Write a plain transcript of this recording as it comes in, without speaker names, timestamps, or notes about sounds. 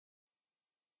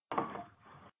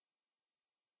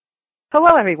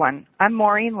Hello, everyone. I'm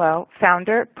Maureen Lowe,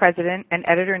 founder, president, and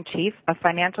editor-in-chief of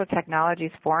Financial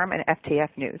Technologies Forum and FTF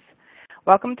News.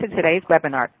 Welcome to today's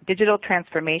webinar, Digital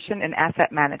Transformation in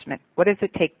Asset Management, What Does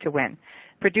It Take to Win?,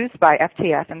 produced by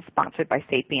FTF and sponsored by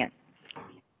Sapient.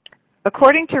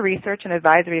 According to research and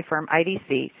advisory firm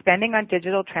IDC, spending on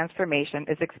digital transformation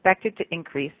is expected to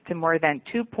increase to more than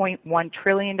 $2.1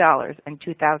 trillion in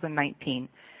 2019,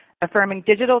 affirming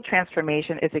digital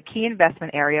transformation is a key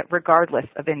investment area regardless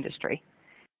of industry.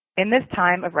 In this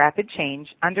time of rapid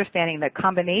change, understanding the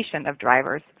combination of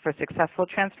drivers for successful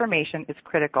transformation is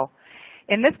critical.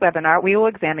 In this webinar, we will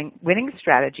examine winning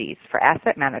strategies for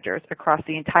asset managers across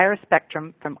the entire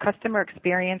spectrum from customer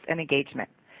experience and engagement.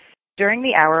 During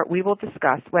the hour, we will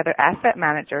discuss whether asset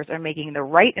managers are making the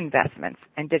right investments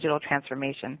in digital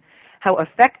transformation, how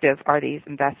effective are these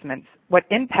investments, what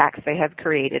impacts they have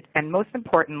created, and most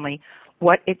importantly,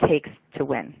 what it takes to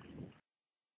win.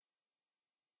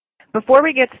 Before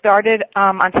we get started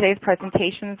on today's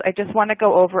presentations, I just want to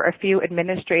go over a few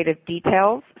administrative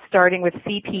details, starting with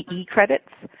CPE credits.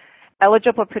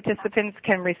 Eligible participants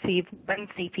can receive 1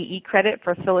 CPE credit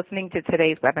for listening to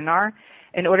today's webinar.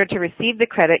 In order to receive the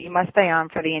credit, you must stay on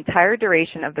for the entire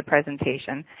duration of the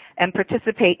presentation and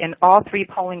participate in all 3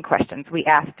 polling questions we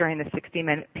ask during the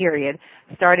 60-minute period,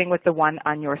 starting with the one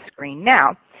on your screen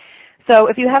now. So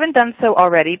if you haven't done so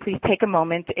already, please take a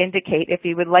moment to indicate if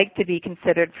you would like to be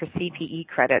considered for CPE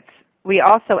credits. We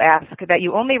also ask that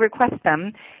you only request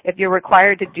them if you're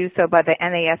required to do so by the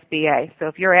NASBA. So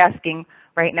if you're asking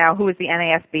right now who is the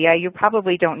NASBA, you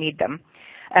probably don't need them.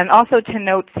 And also to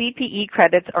note, CPE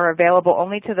credits are available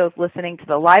only to those listening to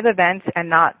the live event and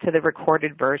not to the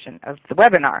recorded version of the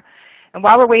webinar. And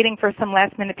while we're waiting for some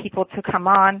last-minute people to come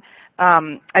on,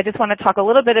 I just want to talk a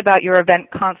little bit about your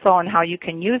event console and how you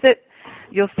can use it.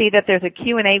 You'll see that there's a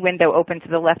Q&A window open to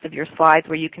the left of your slides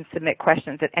where you can submit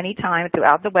questions at any time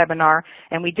throughout the webinar,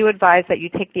 and we do advise that you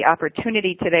take the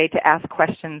opportunity today to ask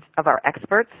questions of our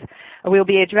experts. We'll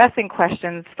be addressing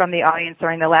questions from the audience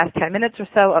during the last 10 minutes or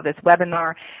so of this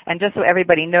webinar, and just so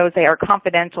everybody knows, they are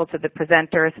confidential to the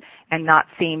presenters and not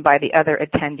seen by the other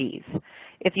attendees.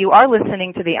 If you are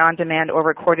listening to the on-demand or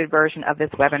recorded version of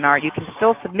this webinar, you can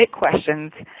still submit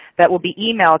questions that will be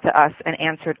emailed to us and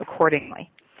answered accordingly.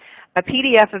 A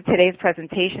PDF of today's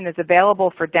presentation is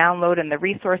available for download in the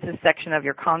resources section of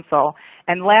your console.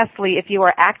 And lastly, if you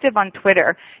are active on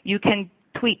Twitter, you can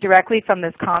tweet directly from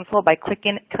this console by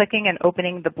clicking and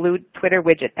opening the blue Twitter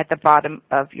widget at the bottom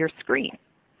of your screen.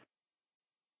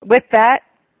 With that,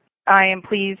 I am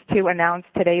pleased to announce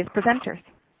today's presenters.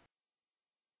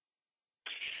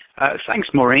 Thanks,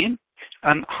 Maureen.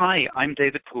 Hi, I'm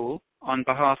David Poole. On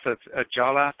behalf of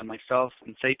Jarlath and myself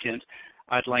and Sapient,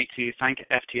 I'd like to thank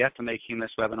FTF for making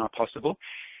this webinar possible.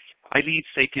 I lead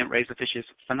Sapient Razorfish's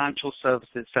Financial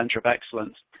Services Center of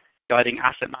Excellence, guiding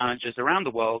asset managers around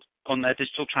the world on their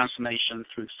digital transformation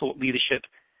through thought leadership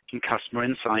and customer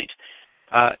insight.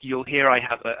 You'll hear I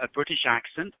have a British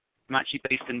accent. I'm actually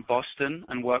based in Boston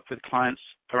and work with clients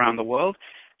around the world.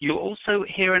 You'll also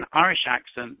hear an Irish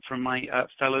accent from my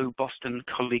fellow Boston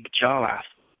colleague, Jarlath.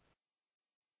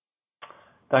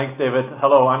 Thanks, David.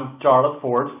 Hello, I'm Jarlath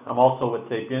Ford. I'm also with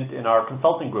Sapient in our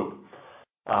consulting group.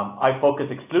 I focus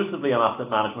exclusively on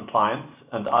asset management clients,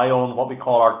 and I own what we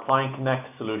call our Client Connect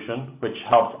solution, which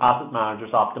helps asset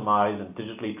managers optimize and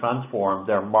digitally transform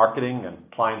their marketing and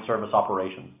client service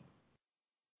operations.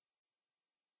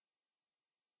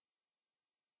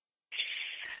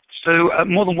 So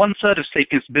more than 1/3 of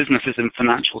Sapient's business is in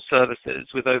financial services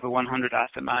with over 100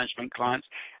 asset management clients.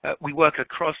 We work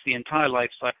across the entire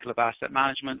life cycle of asset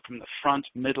management from the front,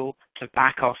 middle, to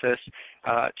back office,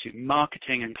 to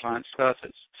marketing and client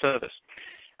service.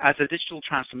 As a digital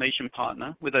transformation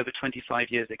partner with over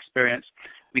 25 years experience,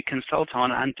 we consult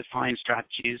on and define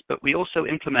strategies, but we also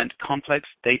implement complex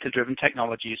data-driven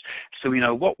technologies so we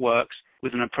know what works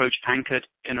with an approach anchored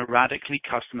in a radically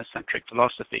customer-centric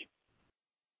philosophy.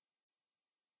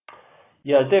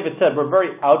 Yeah, as David said, we're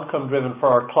very outcome-driven for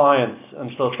our clients,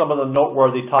 and so some of the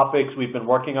noteworthy topics we've been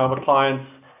working on with clients,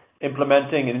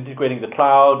 implementing and integrating the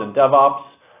cloud and DevOps,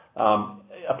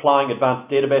 applying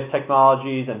advanced database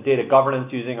technologies and data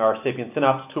governance using our Sapient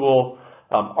Synapse tool.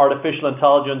 Artificial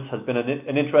intelligence has been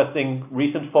an interesting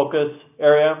recent focus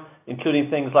area, including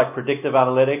things like predictive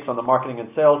analytics on the marketing and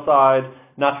sales side,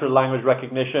 natural language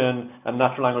recognition, and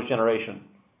natural language generation.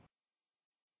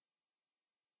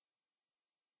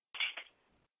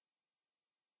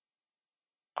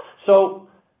 So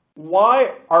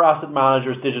why are asset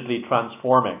managers digitally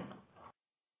transforming?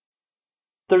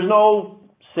 There's no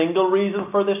single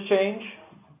reason for this change.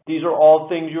 These are all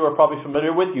things you are probably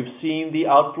familiar with. You've seen the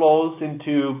outflows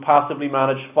into passively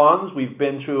managed funds. We've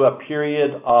been through a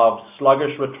period of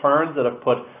sluggish returns that have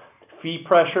put fee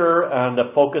pressure and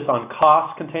a focus on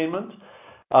cost containment.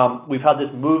 We've had this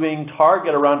moving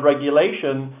target around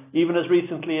regulation even as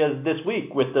recently as this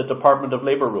week with the Department of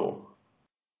Labor rule.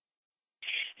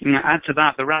 Add to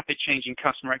that the rapid change in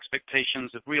customer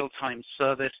expectations of real-time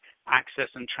service, access,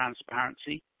 and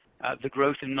transparency. The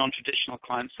growth in non-traditional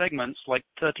client segments like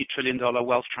 $30 trillion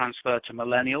wealth transfer to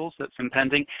millennials that's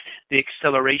impending, the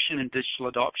acceleration in digital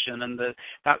adoption, and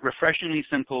that refreshingly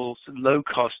simple,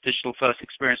 low-cost digital-first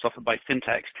experience offered by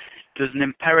fintechs. There's an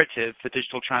imperative for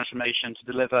digital transformation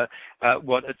to deliver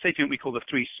what at Sapient we call the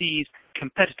 3 Cs: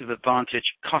 competitive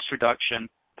advantage, cost reduction,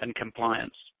 and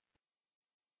compliance.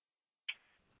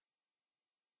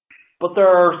 But there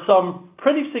are some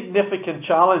pretty significant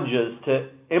challenges to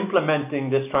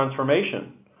implementing this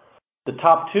transformation. The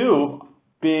top 2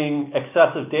 being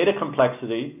excessive data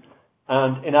complexity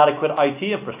and inadequate IT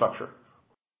infrastructure.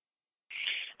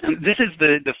 And this is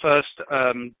the first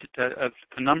of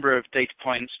a number of data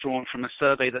points drawn from a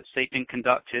survey that Sapient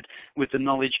conducted with the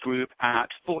knowledge group at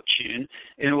Fortune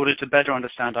in order to better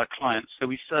understand our clients. So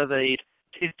we surveyed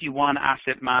 51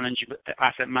 asset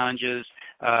managers,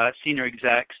 senior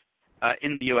execs,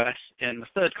 in the US in the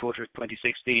third quarter of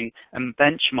 2016 and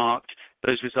benchmarked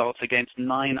those results against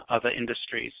 9 other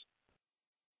industries.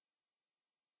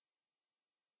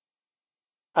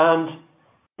 And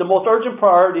the most urgent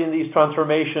priority in these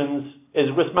transformations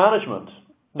is risk management.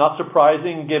 Not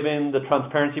surprising given the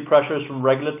transparency pressures from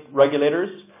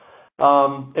regulators.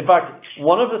 In fact,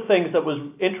 one of the things that was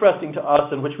interesting to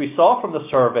us and which we saw from the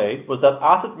survey was that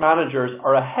asset managers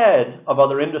are ahead of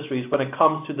other industries when it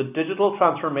comes to the digital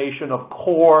transformation of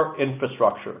core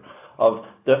infrastructure, of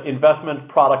the investment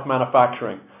product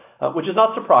manufacturing, which is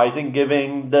not surprising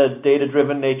given the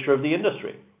data-driven nature of the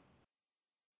industry.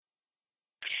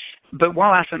 But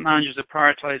while asset managers are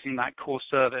prioritizing that core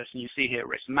service, and you see here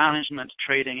risk management,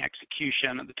 trading,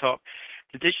 execution at the top,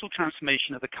 the digital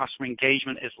transformation of the customer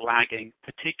engagement is lagging,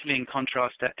 particularly in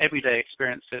contrast to everyday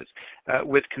experiences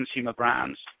with consumer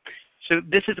brands. So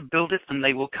this is a build it and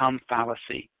they will come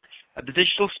fallacy. The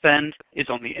digital spend is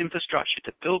on the infrastructure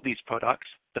to build these products,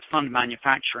 the fund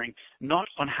manufacturing, not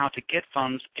on how to get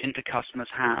funds into customers'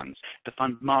 hands, the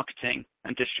fund marketing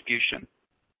and distribution.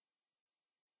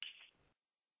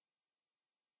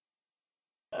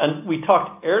 And we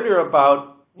talked earlier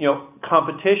about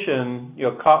competition,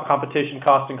 competition,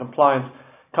 cost, and compliance,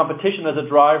 competition as a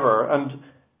driver. And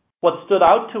what stood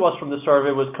out to us from the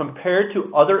survey was compared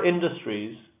to other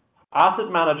industries,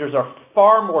 asset managers are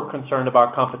far more concerned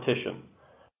about competition.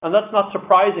 And that's not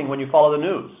surprising when you follow the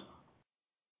news.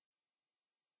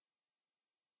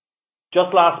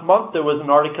 Just last month, there was an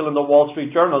article in the Wall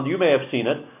Street Journal, you may have seen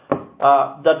it,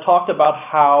 that talked about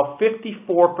how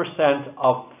 54%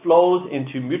 of flows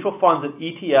into mutual funds and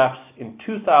ETFs in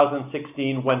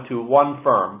 2016 went to one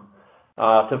firm,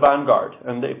 to Vanguard.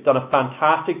 And they've done a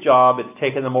fantastic job. It's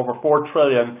taken them over $4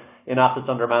 trillion in assets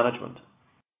under management.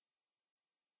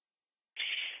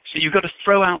 So you've got to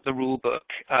throw out the rule book.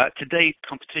 To date,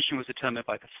 competition was determined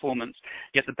by performance,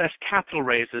 yet the best capital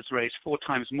raisers raised 4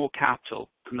 times more capital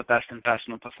than the best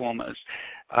investment performers.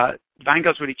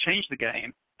 Vanguard's really changed the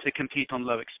game to compete on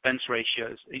low expense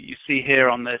ratios. You see here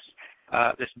on this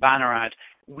banner ad,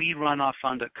 we run our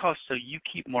fund at cost, so you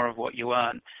keep more of what you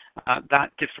earn.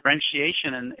 That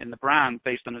differentiation in the brand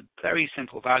based on a very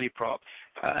simple value prop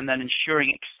and then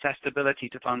ensuring accessibility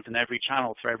to funds in every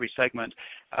channel for every segment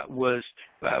was,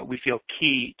 we feel,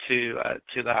 key to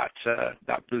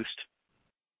that boost.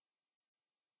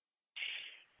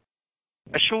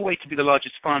 A sure way to be the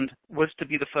largest fund was to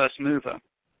be the first mover.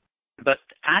 But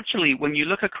actually, when you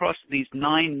look across these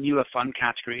 9 newer fund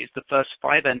categories, the first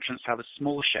 5 entrants have a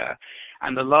small share,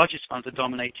 and the largest funds are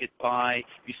dominated by,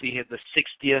 you see here, the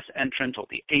 60th entrant or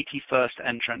the 81st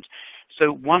entrant.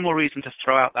 So one more reason to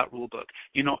throw out that rule book.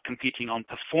 You're not competing on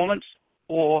performance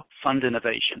or fund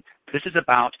innovation. This is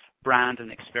about brand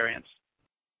and experience.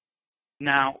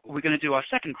 Now, we're going to do our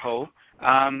second poll.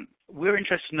 We're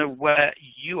interested to know where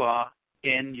you are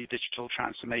in your digital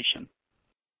transformation.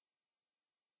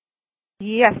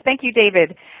 Yes, thank you,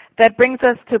 David. That brings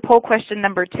us to poll question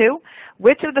number 2.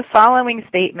 Which of the following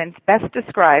statements best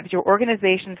describes your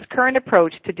organization's current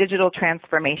approach to digital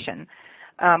transformation?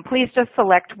 Please just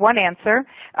select one answer.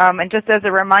 And just as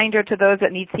a reminder to those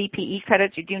that need CPE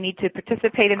credits, you do need to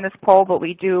participate in this poll, but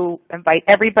we do invite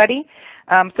everybody.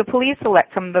 So please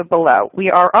select from the below.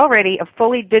 We are already a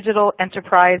fully digital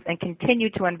enterprise and continue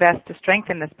to invest to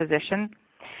strengthen this position.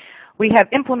 We have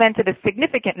implemented a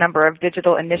significant number of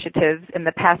digital initiatives in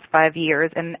the past 5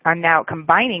 years and are now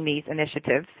combining these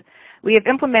initiatives. We have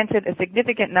implemented a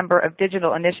significant number of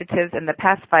digital initiatives in the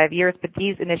past 5 years, but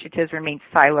these initiatives remain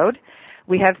siloed.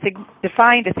 We have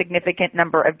defined a significant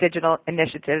number of digital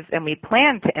initiatives, and we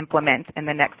plan to implement in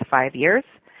the next 5 years.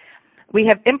 We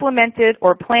have implemented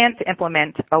or plan to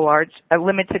implement a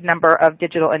limited number of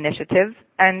digital initiatives.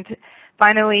 And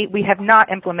finally, we have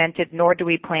not implemented, nor do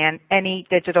we plan, any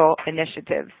digital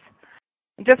initiatives.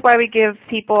 Just while we give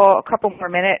people a couple more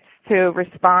minutes to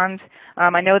respond,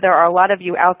 I know there are a lot of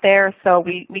you out there, so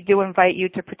we do invite you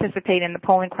to participate in the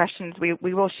polling questions.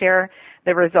 We will share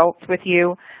the results with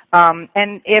you.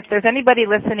 And if there's anybody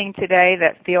listening today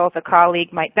that feels a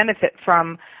colleague might benefit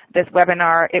from this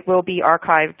webinar, it will be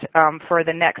archived for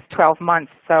the next 12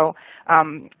 months. So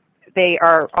they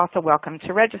are also welcome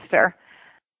to register.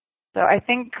 So I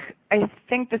think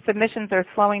the submissions are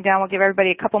slowing down. We'll give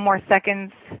everybody a couple more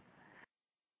seconds.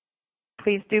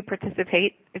 Please do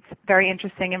participate. It's very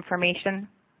interesting information.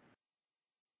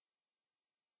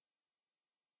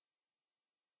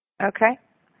 Okay.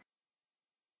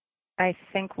 I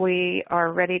think we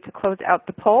are ready to close out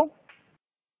the poll.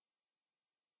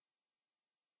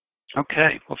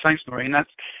 Okay. Well, thanks, Maureen.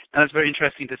 That's very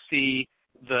interesting to see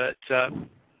that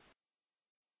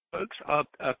folks are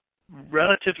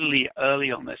relatively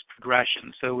early on this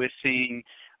progression. So we're seeing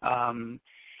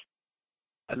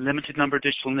a limited number of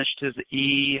digital initiatives.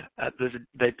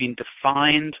 They've been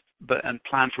defined and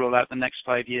planned to roll out the next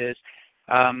 5 years.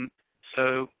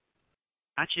 So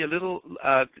actually a little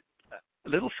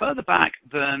further back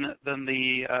than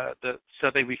the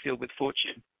survey we fielded with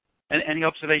Fortune. Any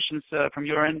observations from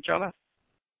your end, Jala?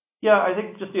 Yeah, I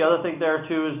think just the other thing there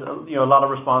too is a lot of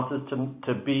responses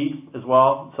to B as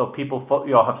well. So people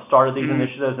have started these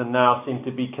initiatives and now seem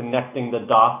to be connecting the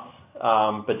dots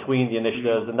between the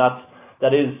initiatives, and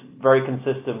that is very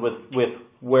consistent with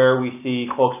where we see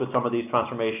folks with some of these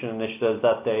transformation initiatives,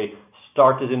 that they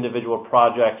start as individual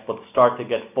projects but start to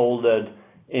get folded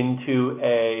into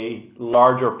a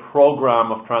larger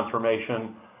program of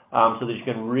transformation so that you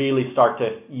can really start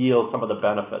to yield some of the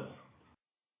benefits.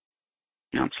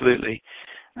 Absolutely.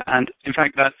 And in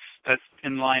fact, that's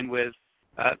in line with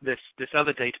this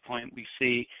other data point we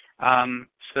see.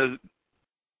 So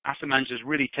asset managers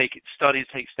really starting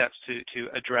to take steps to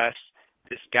address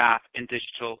this gap in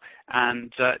digital.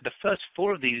 And the first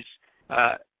 4 of these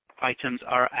items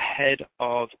are ahead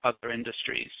of other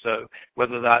industries. So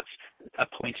whether that's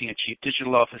appointing a chief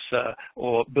digital officer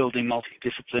or building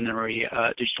multidisciplinary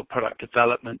digital product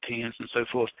development teams and so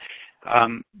forth,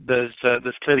 there's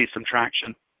clearly some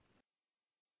traction.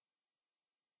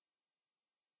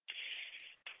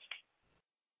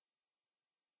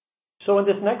 So in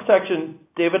this next section,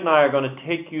 David and I are going to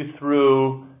take you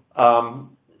through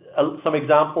some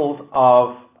examples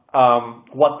of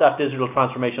what that digital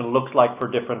transformation looks like for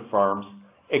different firms.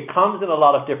 It comes in a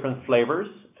lot of different flavors.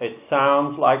 It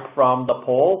sounds like from the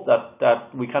poll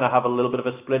that we kind of have a little bit of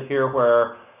a split here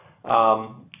where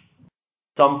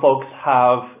some folks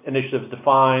have initiatives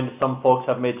defined, some folks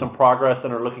have made some progress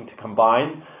and are looking to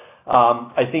combine.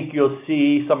 I think you'll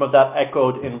see some of that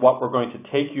echoed in what we're going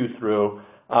to take you through.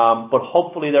 But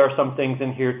hopefully there are some things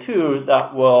in here too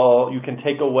that you can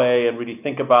take away and really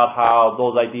think about how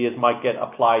those ideas might get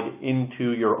applied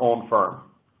into your own firm.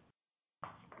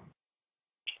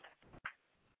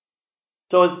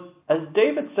 So as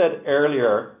David said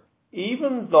earlier,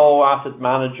 even though asset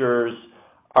managers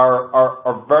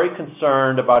are very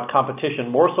concerned about competition,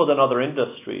 more so than other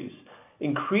industries,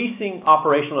 increasing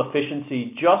operational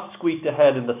efficiency just squeaked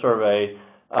ahead in the survey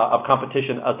of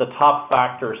competition as the top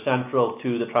factor central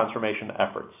to the transformation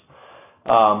efforts.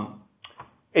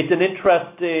 It's an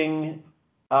interesting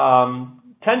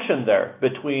tension there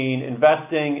between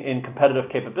investing in competitive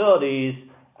capabilities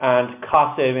and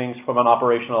cost savings from an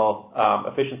operational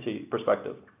efficiency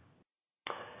perspective.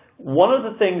 One of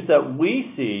the things that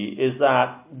we see is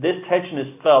that this tension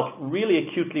is felt really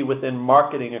acutely within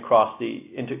marketing across the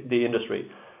industry.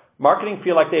 Marketing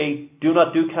feel like they do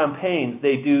not do campaigns,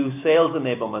 they do sales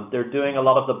enablement. They're doing a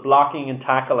lot of the blocking and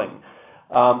tackling.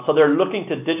 So they're looking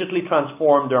to digitally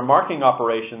transform their marketing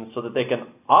operations so that they can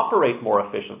operate more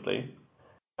efficiently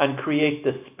and create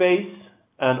the space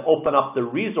and open up the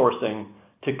resourcing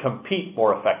to compete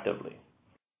more effectively.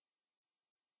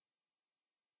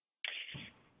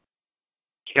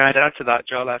 Yeah, I'd add to that,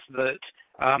 Jarlath, that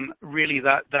really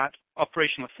that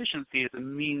operational efficiency is a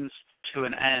means to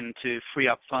an end to free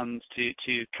up funds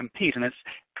to compete, and it's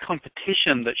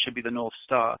competition that should be the North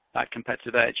Star, that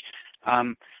competitive edge.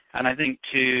 And I think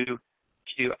to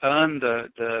earn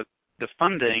the the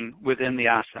funding within the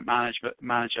asset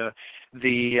manager,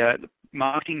 the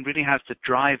marketing really has to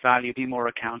drive value, be more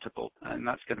accountable, and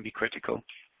that's going to be critical.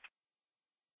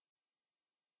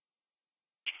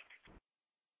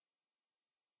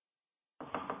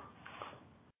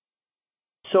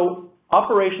 So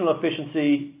operational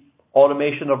efficiency,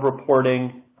 automation of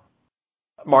reporting,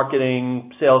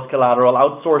 marketing, sales collateral,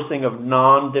 outsourcing of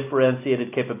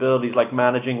non-differentiated capabilities like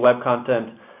managing web content,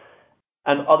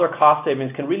 and other cost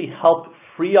savings can really help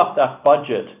free up that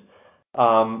budget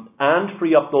and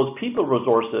free up those people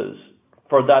resources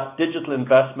for that digital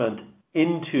investment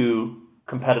into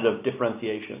competitive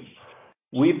differentiation.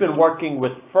 We've been working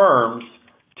with firms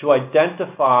to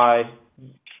identify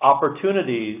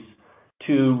opportunities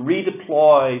to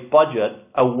redeploy budget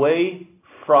away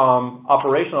from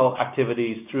operational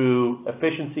activities through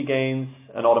efficiency gains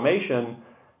and automation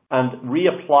and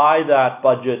reapply that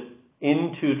budget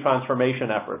into transformation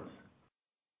efforts.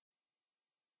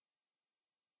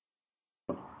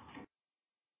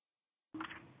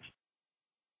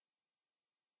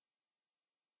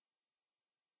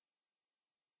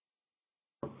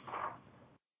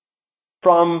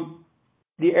 From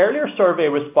the earlier survey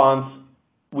response,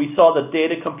 we saw that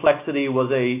data complexity was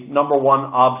a #1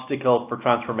 obstacle for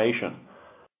transformation.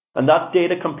 And that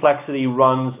data complexity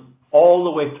runs all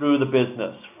the way through the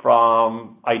business,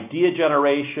 from idea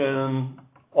generation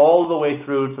all the way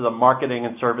through to the marketing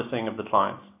and servicing of the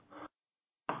clients.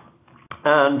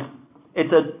 And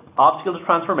it's an obstacle to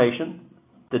transformation.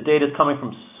 The data is coming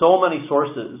from so many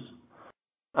sources,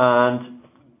 and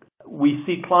we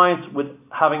see clients with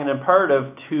having an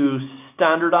imperative to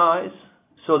standardize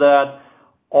so that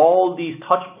all these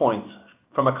touch points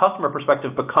from a customer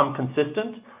perspective become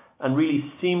consistent and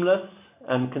really seamless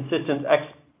and consistent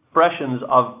expressions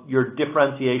of your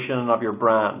differentiation and of your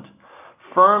brand.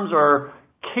 Firms are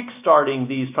kickstarting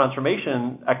these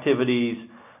transformation activities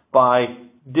by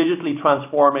digitally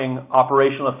transforming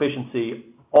operational efficiency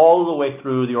all the way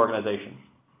through the organization.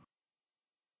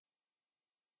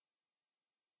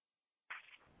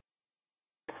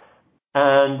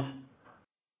 And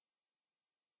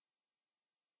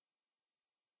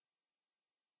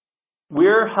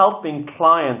we're helping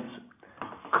clients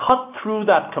cut through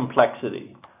that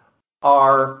complexity.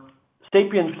 Our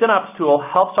Sapient Synapse tool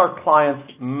helps our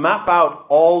clients map out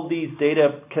all these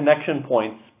data connection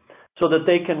points so that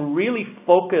they can really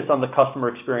focus on the customer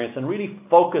experience and really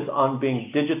focus on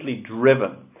being digitally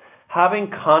driven.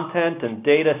 Having content and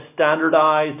data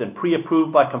standardized and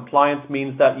pre-approved by compliance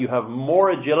means that you have more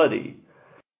agility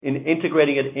in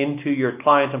integrating it into your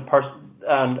client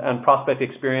and prospect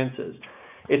experiences.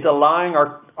 It's allowing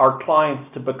our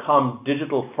clients to become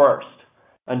digital first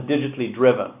and digitally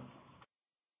driven.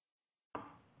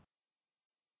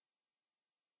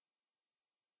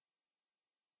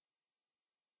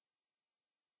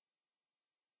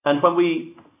 And when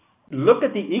we look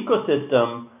at the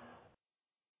ecosystem,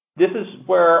 this is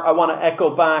where I want to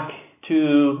echo back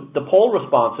to the poll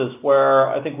responses, where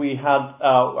I think we had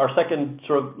our second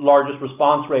sort of largest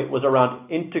response rate was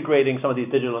around integrating some of these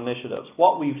digital initiatives.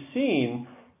 What we've seen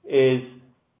is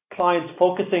clients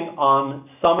focusing on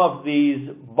some of these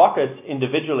buckets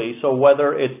individually. So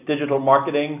whether it's digital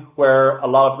marketing, where a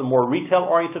lot of the more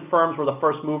retail-oriented firms were the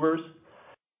first movers,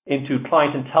 into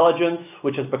client intelligence,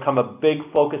 which has become a big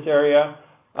focus area,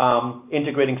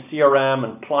 integrating CRM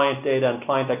and client data and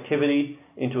client activity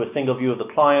into a single view of the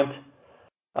client,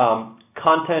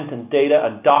 content and data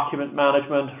and document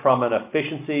management from an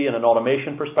efficiency and an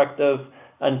automation perspective,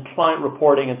 and client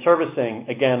reporting and servicing,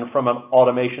 again, from an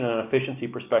automation and efficiency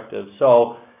perspective.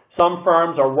 So some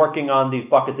firms are working on these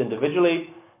buckets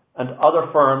individually, and other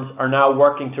firms are now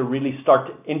working to really start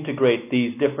to integrate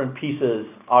these different pieces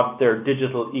of their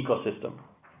digital ecosystem.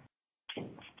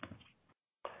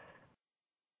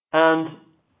 And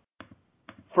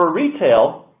for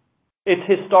retail, it's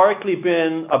historically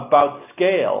been about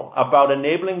scale, about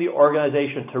enabling the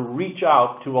organization to reach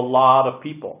out to a lot of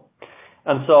people.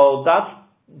 And so that's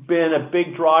been a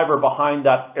big driver behind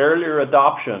that earlier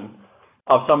adoption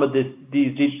of some of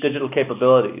these digital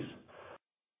capabilities.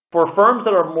 For firms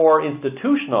that are more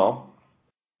institutional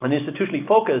and institutionally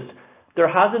focused, there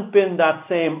hasn't been that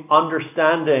same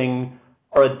understanding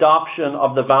or adoption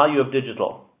of the value of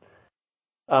digital.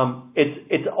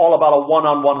 It's all about a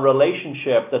one-on-one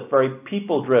relationship that's very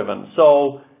people-driven.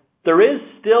 So there is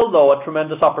still, though, a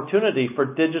tremendous opportunity for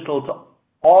digital to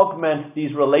augment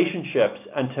these relationships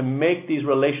and to make these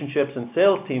relationships and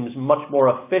sales teams much more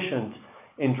efficient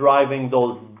in driving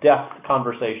those depth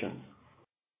conversations.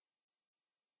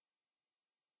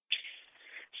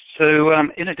 So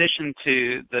in addition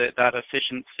to that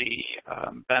efficiency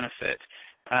benefit,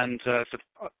 and sort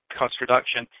of cost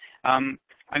reduction. I'm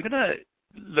going to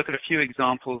look at a few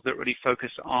examples that really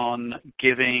focus on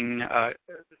giving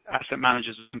asset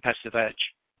managers a competitive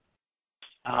edge.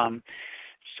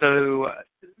 So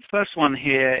first one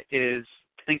here is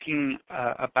thinking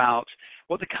about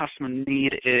what the customer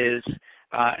need is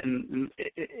in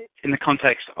the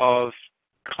context of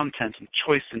content and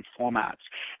choice and formats.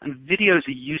 And videos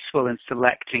are useful in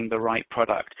selecting the right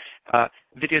product.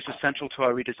 Videos are central to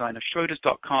our redesign of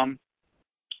Schroders.com.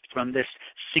 From this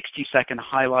 60-second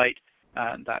highlight,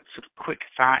 that sort of quick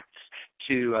facts,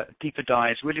 to deeper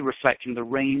dives, really reflecting the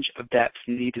range of depth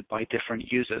needed by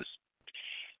different users.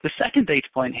 The second data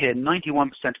point here, 91%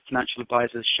 of financial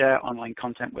advisors share online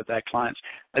content with their clients.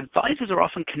 Advisors are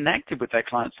often connected with their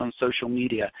clients on social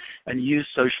media and use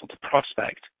social to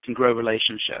prospect and grow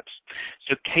relationships.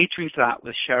 So catering to that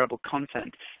with shareable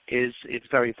content is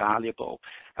very valuable.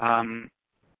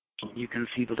 You can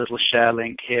see the little share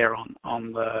link here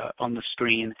on the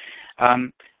screen.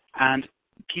 And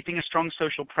keeping a strong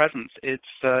social presence,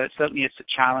 certainly it's a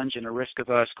challenge in a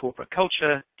risk-averse corporate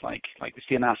culture like we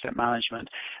see in asset management,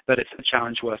 but it's a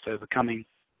challenge worth overcoming.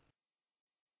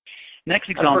 Next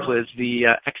example is the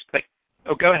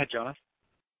Oh, go ahead, Jonathan.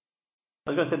 I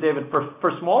was going to say, David,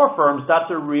 for smaller firms, that's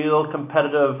a real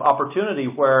competitive opportunity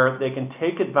where they can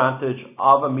take advantage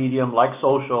of a medium like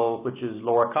social, which is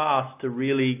lower cost, to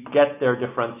really get their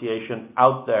differentiation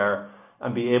out there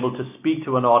and be able to speak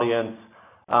to an audience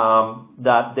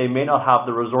that they may not have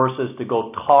the resources to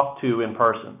go talk to in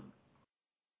person.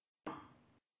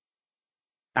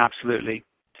 Absolutely.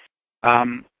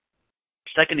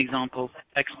 Second example,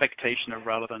 expectation of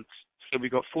relevance. So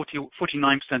we've got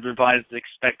 49% of advisors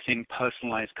expecting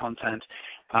personalized content.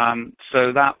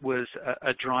 So that was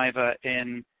a driver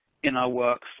in our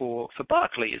work for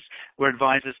Barclays, where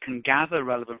advisors can gather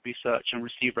relevant research and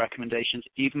receive recommendations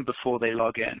even before they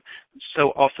log in. So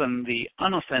often the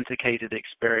unauthenticated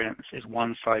experience is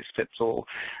one size fits all.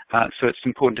 So it's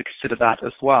important to consider that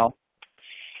as well.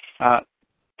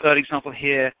 Third example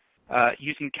here,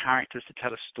 using characters to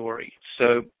tell a story.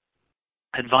 So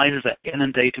advisors are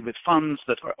inundated with funds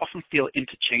that often feel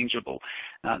interchangeable.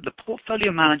 The portfolio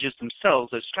managers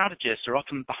themselves, those strategists, are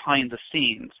often behind the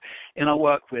scenes. In our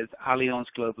work with Allianz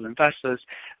Global Investors,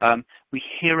 we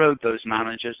heroed those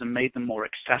managers and made them more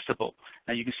accessible.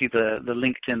 Now you can see the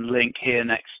LinkedIn link here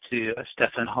next to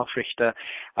Stefan Hofrichter.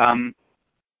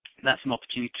 That's an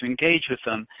opportunity to engage with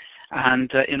them.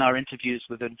 And in our interviews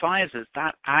with advisors,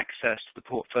 that access to the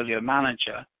portfolio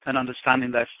manager and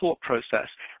understanding their thought process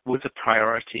was a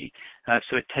priority.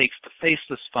 So it takes the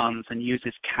faceless funds and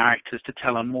uses characters to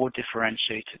tell a more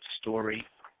differentiated story.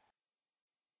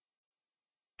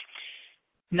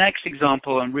 Next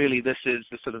example, and really this is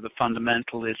the sort of the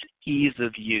fundamental, is ease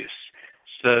of use.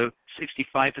 So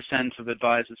 65% of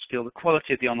advisors feel the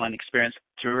quality of the online experience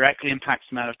directly impacts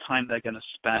the amount of time they're going to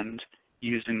spend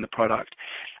using the product.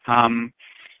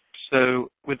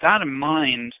 So with that in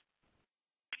mind,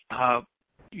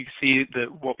 you see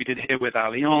that what we did here with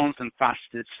Allianz and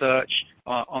faceted search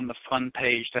on the fund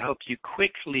page to help you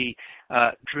quickly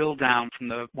drill down from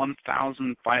the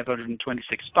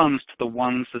 1,526 funds to the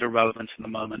ones that are relevant in the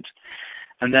moment.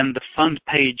 And then the fund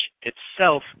page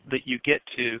itself that you get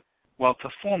to, while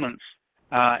performance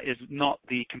is not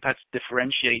the competitive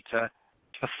differentiator,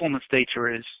 performance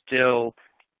data is still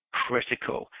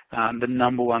critical, the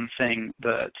number one thing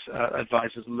that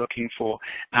advisors are looking for,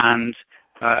 and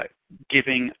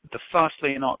giving the fast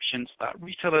lane option to that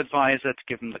retail advisor to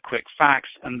give them the quick facts,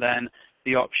 and then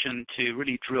the option to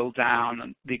really drill down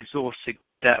and the exhaustive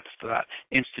depth for that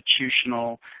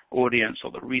institutional audience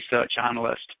or the research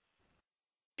analyst.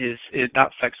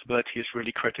 That flexibility is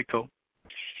really critical.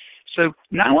 So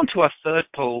now on to our third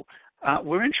poll.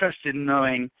 We're interested in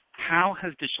knowing, how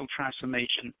has digital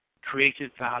transformation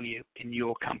created value in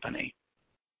your company?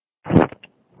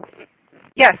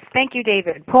 Yes, thank you,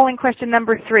 David. Polling question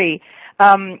number 3.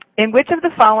 In which of the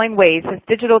following ways has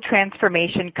digital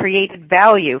transformation created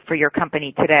value for your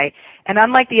company today? And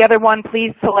unlike the other one,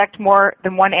 please select more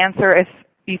than one answer if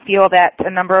you feel that a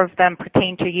number of them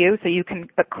pertain to you, so you can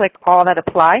click all that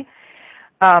apply.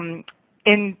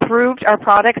 Improved our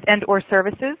products and or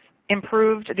services,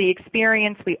 improved the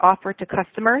experience we offer to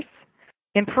customers,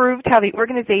 improved how the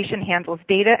organization handles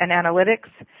data and analytics,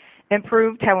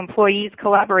 improved how employees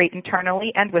collaborate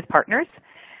internally and with partners,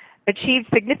 achieved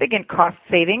significant cost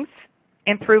savings,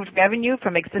 improved revenue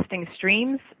from existing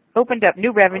streams, opened up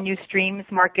new revenue streams,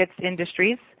 markets,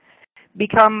 industries,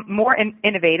 become more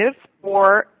innovative,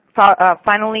 or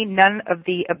finally, none of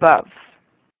the above.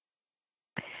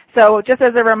 So just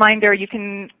as a reminder, you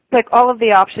can click all of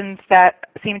the options that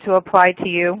seem to apply to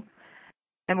you.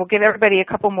 and we'll give everybody a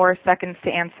couple more seconds to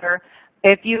answer.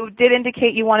 If you did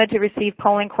indicate you wanted to receive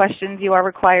polling questions, you are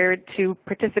required to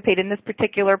participate in this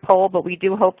particular poll, but we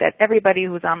do hope that everybody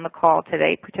who's on the call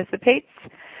today participates,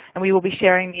 and we will be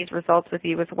sharing these results with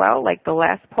you as well, like the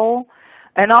last poll.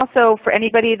 And also, for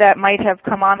anybody that might have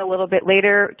come on a little bit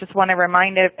later, just want to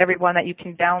remind everyone that you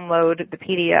can download the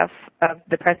PDF of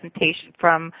the presentation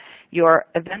from your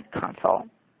event console.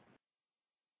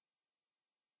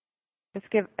 Just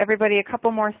give everybody a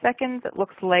couple more seconds. It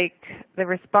looks like the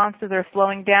responses are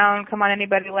slowing down. Come on,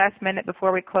 anybody, last minute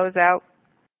before we close out.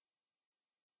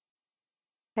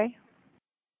 Okay.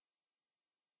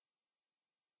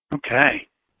 Okay.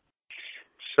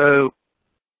 So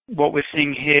what we're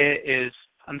seeing here is,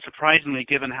 unsurprisingly,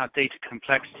 given how data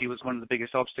complexity was one of the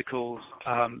biggest obstacles,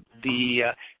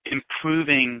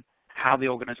 improving how the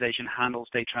organization handles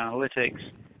data analytics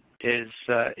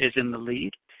is in the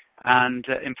lead, and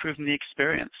improving the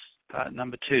experience,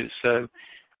 number two. So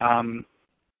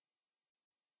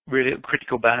really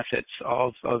critical benefits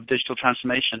of digital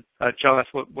transformation. Charles,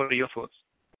 what are your thoughts?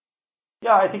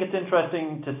 Yeah, I think it's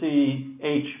interesting to see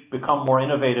H become more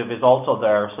innovative is also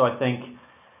there. So I think,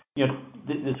 you know,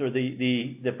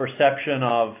 the perception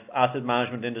of asset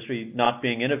management industry not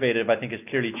being innovative, I think, is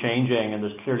clearly changing, and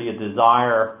there's clearly a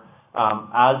desire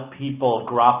as people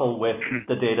grapple with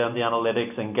the data and the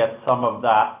analytics and get some of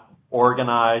that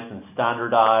organized and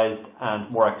standardized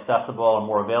and more accessible and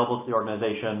more available to the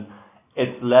organization.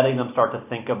 It's letting them start to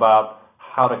think about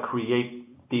how to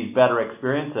create these better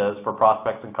experiences for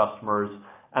prospects and customers,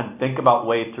 and think about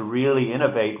ways to really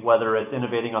innovate, whether it's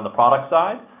innovating on the product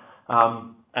side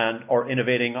or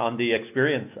innovating on the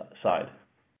experience side.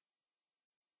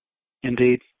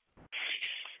 Indeed.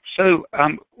 So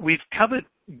we've covered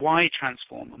why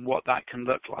transform and what that can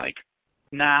look like.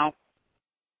 Now,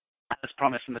 as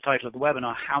promised in the title of the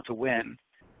webinar, how to win.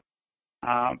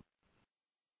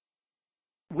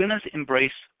 Winners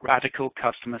embrace radical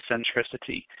customer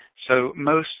centricity. So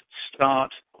most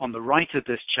start on the right of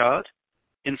this chart,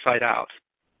 inside out,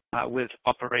 with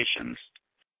operations.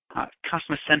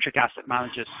 Customer-centric asset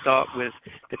managers start with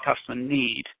the customer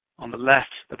need on the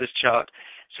left of this chart.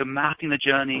 So mapping the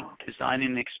journey,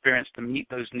 designing the experience to meet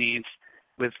those needs,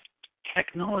 with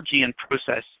technology and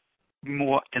process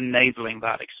more enabling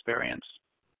that experience.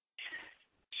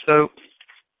 So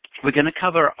we're going to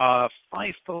cover our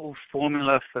five-fold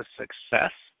formula for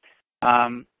success,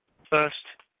 first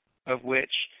of which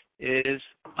is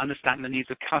understanding the needs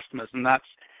of customers, and that's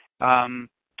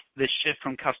this shift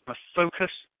from customer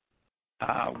focus,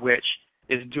 which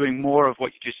is doing more of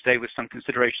what you do today with some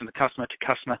consideration of the customer, to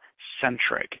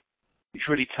customer-centric, which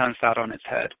really turns that on its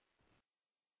head.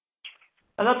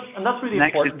 And that's really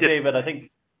important, David, I think.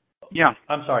 Yeah.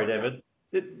 I'm sorry, David.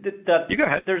 You go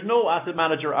ahead. There's no asset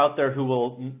manager out there who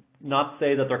will not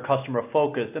say that they're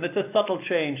customer-focused, and it's a subtle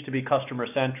change to be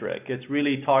customer-centric. It's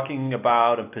really talking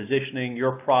about and positioning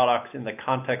your products in the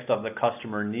context of the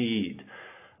customer need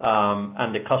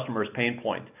and the customer's pain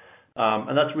point.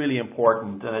 And that's really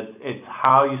important, and it's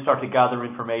how you start to gather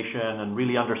information and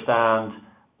really understand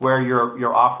where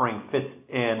your offering fits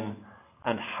in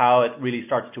and how it really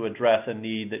starts to address a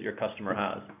need that your customer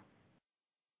has.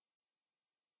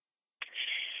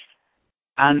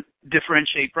 And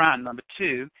differentiate brand, number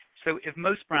two. So if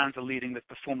most brands are leading with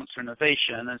performance or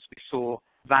innovation, as we saw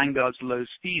Vanguard's low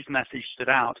fees message stood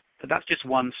out, but that's just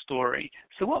one story.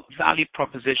 So what value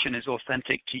proposition is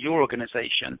authentic to your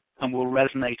organization and will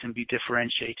resonate and be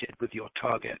differentiated with your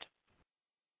target?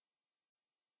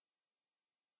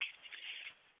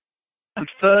 And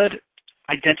third,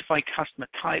 identify customer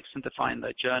types and define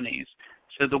their journeys.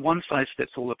 So the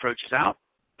one-size-fits-all approach is out.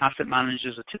 Asset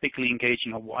managers are typically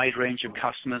engaging a wide range of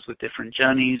customers with different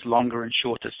journeys, longer and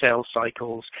shorter sales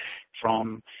cycles,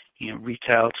 from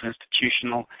retail to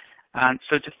institutional. And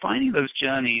so defining those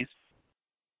journeys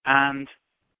and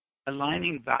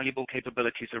aligning valuable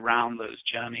capabilities around those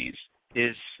journeys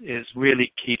is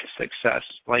really key to success,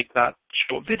 like that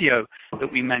short video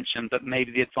that we mentioned that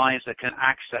maybe the advisor can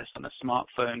access on a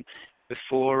smartphone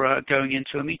before going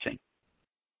into a meeting.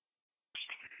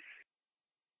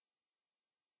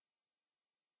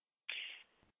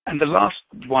 And the last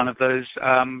one of those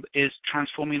is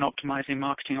transforming and optimizing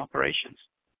marketing operations.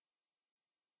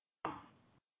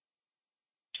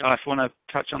 Charles, want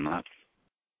to touch on that?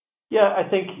 Yeah, I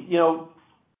think,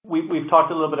 we've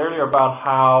talked a little bit earlier about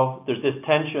how there's this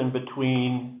tension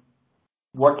between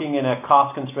working in a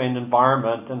cost-constrained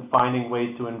environment and finding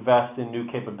ways to invest in new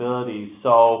capabilities.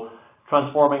 So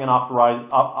transforming and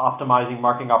optimizing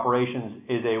marketing operations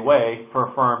is a way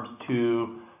for firms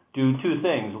to do two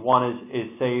things. One is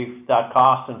save that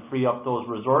cost and free up those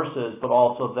resources, but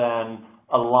also then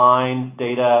align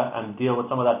data and deal with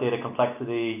some of that data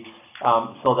complexity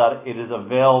so that it is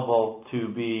available to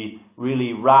be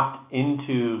really wrapped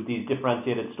into these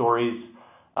differentiated stories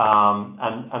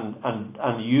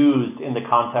and used in the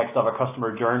context of a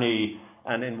customer journey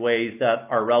and in ways that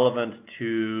are relevant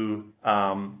to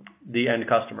the end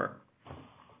customer.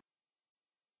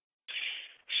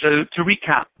 So to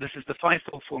recap, this is the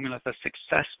five-fold formula for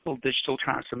successful digital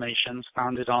transformations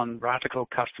founded on radical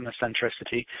customer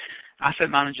centricity. Asset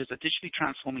managers are digitally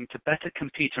transforming to better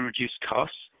compete and reduce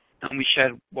costs, and we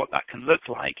shared what that can look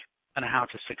like and how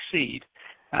to succeed.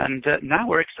 And now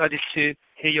we're excited to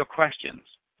hear your questions.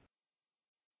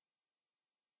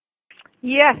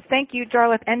 Yes, thank you,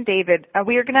 Jarlath and David.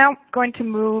 We are now going to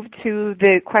move to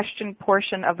the question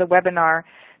portion of the webinar.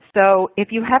 So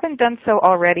if you haven't done so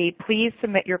already, please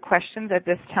submit your questions at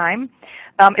this time.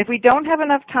 If we don't have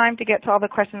enough time to get to all the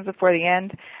questions before the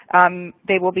end,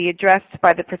 they will be addressed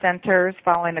by the presenters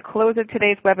following the close of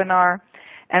today's webinar.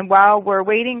 And while we're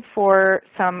waiting for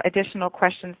some additional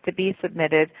questions to be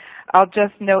submitted, I'll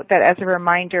just note that as a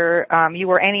reminder, you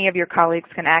or any of your colleagues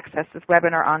can access this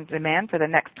webinar on demand for the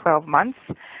next 12 months.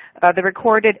 The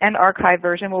recorded and archived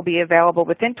version will be available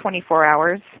within 24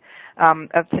 hours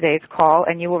of today's call,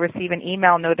 and you will receive an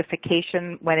email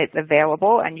notification when it's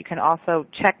available, and you can also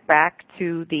check back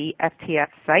to the FTF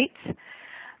site.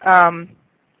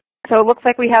 So it looks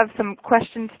like we have some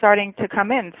questions starting to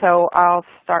come in, so I'll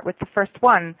start with the first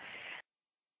one.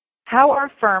 How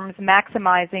are firms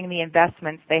maximizing the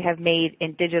investments they have made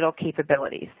in digital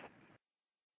capabilities?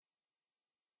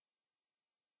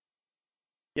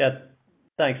 Yeah,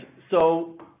 thanks.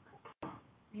 So,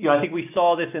 I think we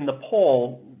saw this in the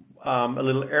poll a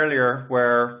little earlier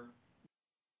where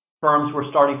firms were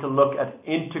starting to look at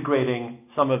integrating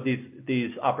some of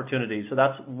these opportunities. So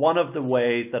that's one of the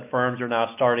ways that firms are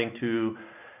now starting to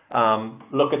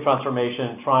look at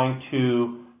transformation, trying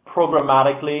to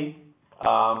programmatically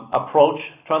approach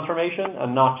transformation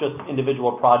and not just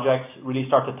individual projects, really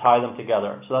start to tie them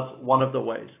together. So that's one of the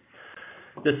ways.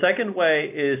 The second way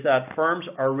is that firms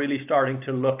are really starting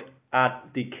to look at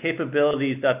the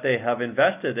capabilities that they have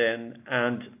invested in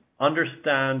and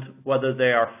understand whether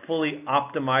they are fully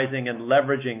optimizing and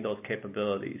leveraging those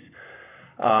capabilities.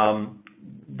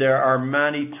 There are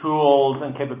many tools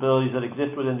and capabilities that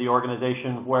exist within the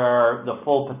organization where the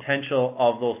full potential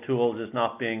of those tools is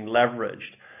not being leveraged.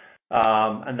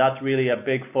 And that's really a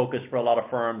big focus for a lot of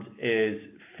firms, is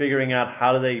figuring out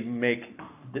how do they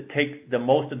take the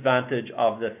most advantage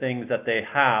of the things that they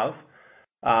have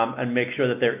and make sure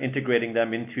that they're integrating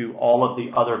them into all of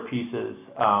the other pieces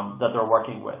that they're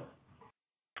working with.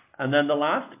 And then the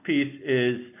last piece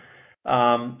is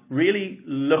really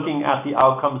looking at the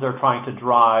outcomes they're trying to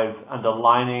drive and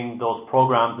aligning those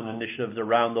programs and initiatives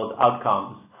around those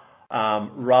outcomes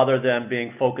rather than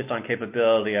being focused on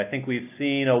capability. I think we've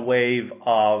seen a wave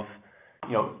of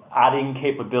adding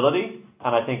capability,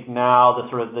 and I think now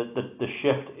the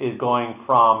shift is going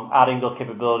from adding those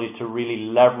capabilities to really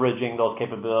leveraging those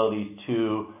capabilities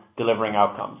to delivering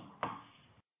outcomes.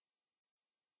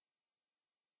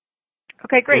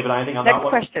 Okay, great. David, anything on Next that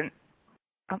one? question.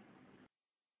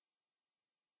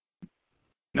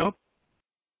 Nope.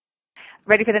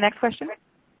 Ready for the next question?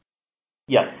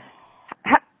 Yes.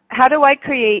 How do I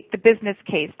create the business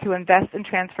case to invest in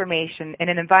transformation in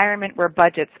an environment where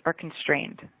budgets are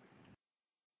constrained?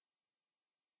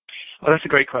 Well, that's a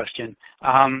great question.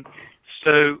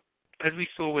 So as we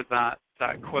saw with that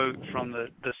quote from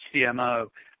the CMO,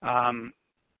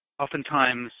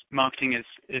 oftentimes marketing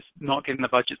is not given the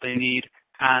budget they need,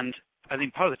 and I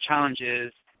think part of the challenge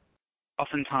is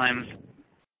oftentimes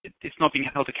it's not being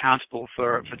held accountable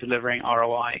for delivering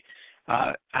ROI.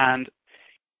 And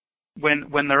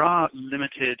when there are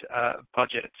limited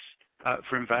budgets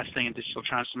for investing in digital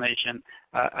transformation,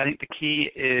 I think the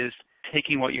key is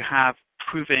taking what you have,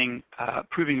 proving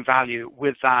value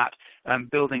with that, and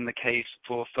building the case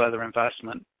for further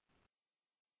investment.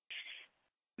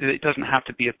 It doesn't have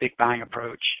to be a big bang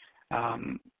approach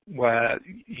where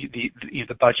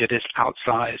the budget is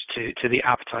outsized to the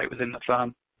appetite within the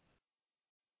firm.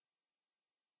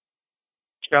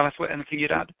 Jarlath, anything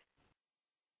you'd add?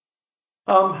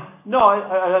 No,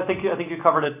 I think you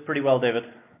covered it pretty well, David.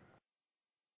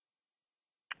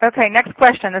 Okay, next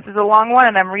question. This is a long one,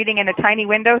 and I'm reading in a tiny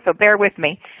window, so bear with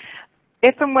me.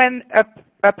 If and when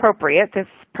appropriate, this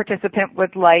participant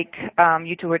would like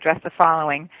you to address the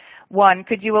following. One,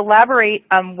 could you elaborate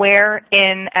on where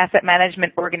in asset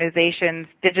management organizations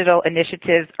digital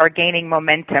initiatives are gaining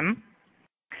momentum?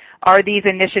 Are these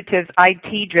initiatives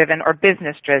IT-driven or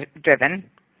business-driven?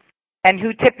 And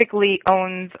who typically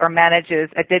owns or manages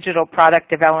a digital product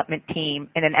development team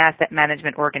in an asset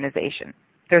management organization?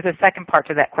 There's a second part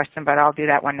to that question, but I'll do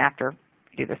that one after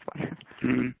we do this one.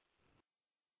 Mm-hmm.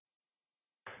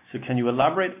 So can you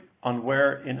elaborate on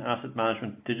where in asset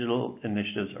management digital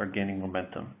initiatives are gaining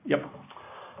momentum? Yep.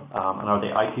 And are they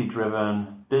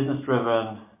IT-driven,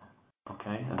 business-driven?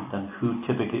 Okay. And then who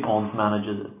typically owns,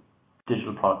 manages a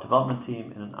digital product development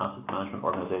team in an asset management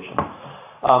organization?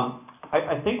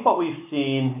 I think what we've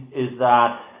seen is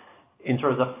that in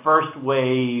sort of the first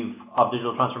wave of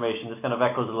digital transformation, this kind of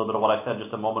echoes a little bit of what I said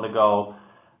just a moment ago,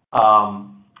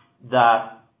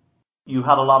 that you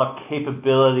had a lot of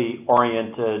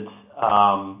capability-oriented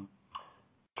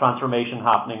transformation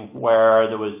happening where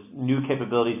there was new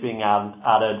capabilities being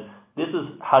added. This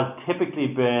has typically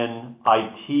been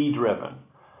IT-driven.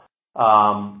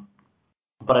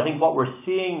 But I think what we're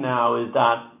seeing now is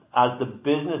that as the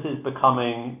business is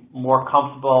becoming more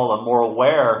comfortable and more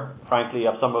aware, frankly,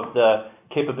 of some of the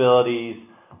capabilities,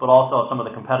 but also some of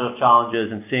the competitive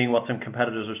challenges and seeing what some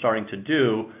competitors are starting to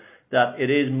do, that it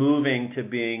is moving to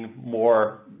being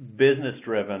more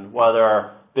business-driven,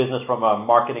 whether business from a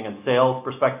marketing and sales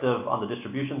perspective on the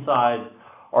distribution side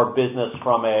or business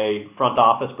from a front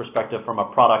office perspective from a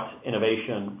product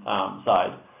innovation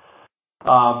side.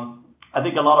 I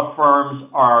think a lot of firms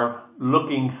are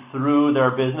looking through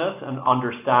their business and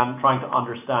trying to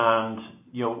understand,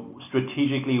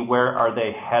 strategically where are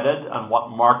they headed and what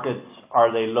markets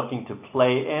are they looking to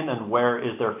play in and where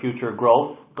is their future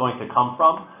growth going to come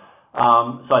from.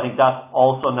 So I think that's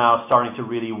also now starting to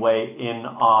really weigh in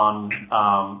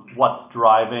on what's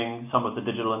driving some of the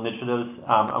digital initiatives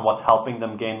and what's helping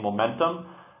them gain momentum.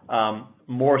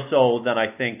 More so than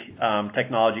I think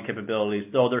technology capabilities,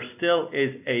 though there still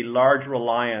is a large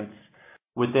reliance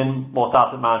within most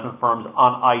asset management firms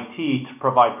on IT to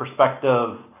provide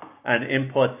perspective and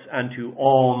inputs and to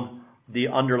own the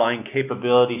underlying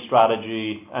capability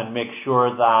strategy and make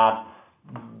sure that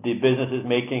the business is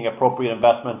making appropriate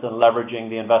investments and leveraging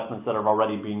the investments that have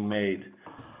already been made.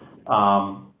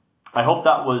 I hope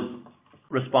that was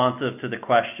responsive to the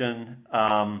question.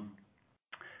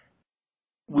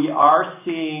 We are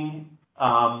seeing,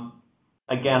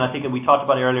 again, I think that we talked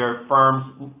about earlier,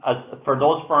 for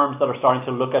those firms that are starting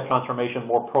to look at transformation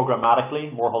more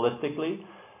programmatically, more holistically,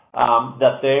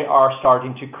 that they are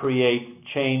starting to create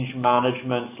change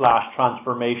management /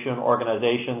 transformation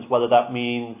organizations, whether that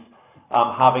means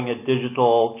having a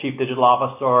chief digital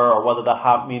officer or whether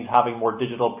that means having more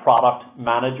digital product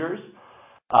managers.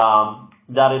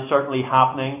 That is certainly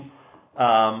happening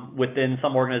within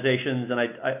some organizations,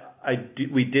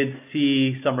 and we did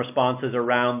see some responses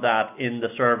around that in the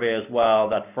survey as well,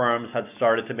 that firms had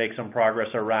started to make some progress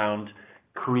around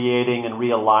creating and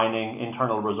realigning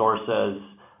internal resources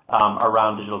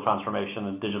around digital transformation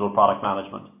and digital product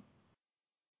management.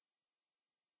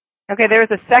 Okay, there is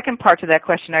a second part to that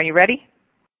question. Are you ready?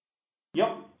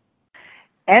 Yep.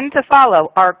 And to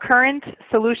follow, are current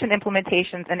solution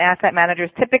implementations and asset managers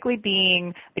typically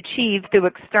being achieved through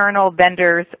external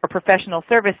vendors or professional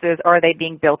services, or are they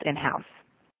being built in-house?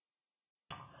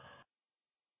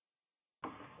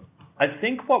 I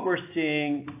think what we're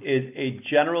seeing is a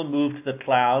general move to the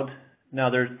cloud. Now,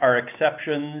 there are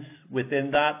exceptions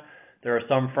within that. There are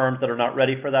some firms that are not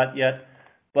ready for that yet.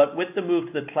 But with the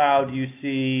move to the cloud, you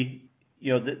see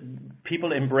the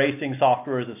people embracing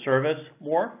software as a service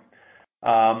more.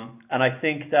 And I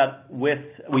think that we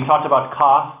talked about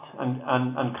cost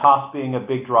and cost being a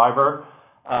big driver,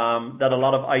 that a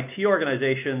lot of IT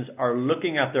organizations are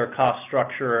looking at their cost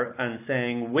structure and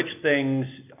saying which things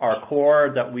are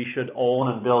core that we should own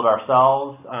and build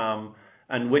ourselves,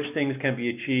 and which things can be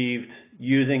achieved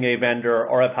using a vendor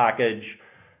or a package,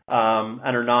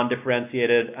 and are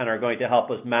non-differentiated and are going to help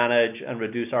us manage and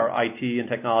reduce our IT and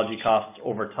technology costs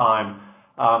over time.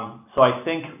 So I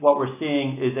think what we're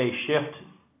seeing is a shift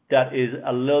that is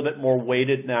a little bit more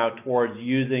weighted now towards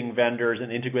using vendors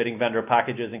and integrating vendor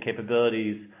packages and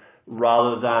capabilities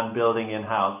rather than building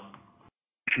in-house.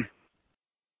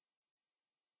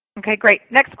 Okay, great.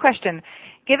 Next question.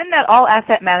 Given that all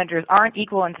asset managers aren't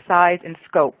equal in size and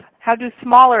scope, how do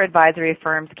smaller advisory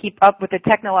firms keep up with the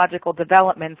technological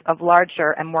developments of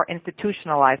larger and more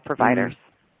institutionalized providers?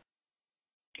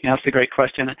 Yeah, that's a great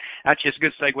question. Actually, it's a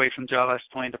good segue from Jala's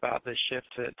point about the shift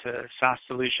to SaaS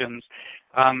solutions.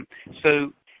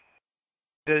 So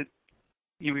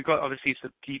we've got obviously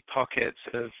some deep pockets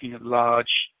of large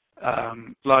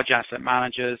asset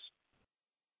managers,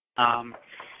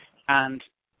 and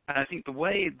I think the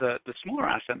way that the smaller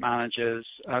asset managers,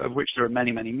 of which there are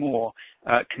many, many more,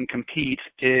 can compete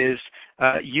is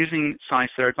using size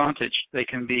to their advantage. They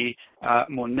can be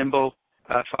more nimble.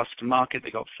 faster to market.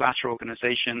 They've got flatter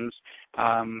organizations.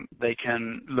 They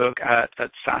can look at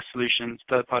SaaS solutions,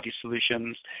 third-party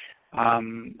solutions,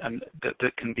 and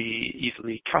that can be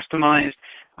easily customized.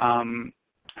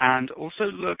 And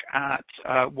also look at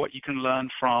what you can learn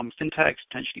from fintechs,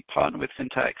 potentially partner with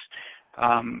fintechs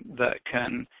that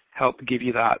can help give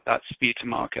you that speed to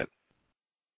market.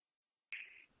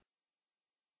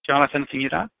 John, anything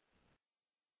you'd add?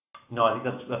 No, I think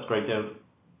that's great, David.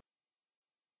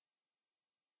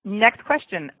 Next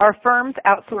question. Are firms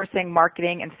outsourcing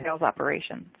marketing and sales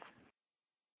operations?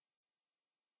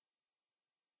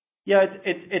 Yeah,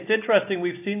 it's interesting.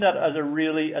 We've seen that as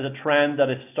a trend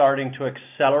that is starting to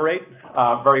accelerate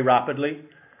very rapidly.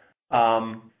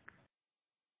 And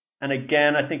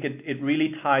again, I think it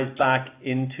really ties back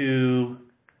into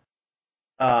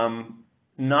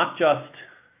not just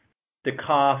the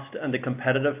cost and the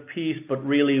competitive piece, but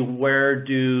really where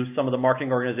do some of the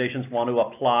marketing organizations want to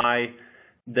apply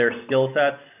their skill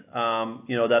sets.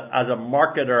 That as a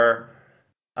marketer,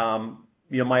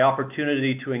 my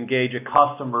opportunity to engage a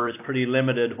customer is pretty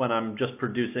limited when I'm just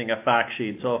producing a fact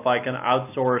sheet. So if I can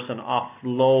outsource and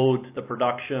offload the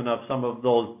production of some of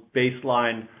those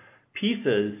baseline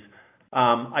pieces,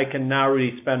 I can now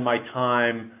really spend my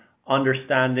time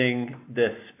understanding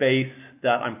the space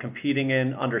that I'm competing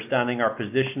in, understanding our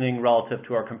positioning relative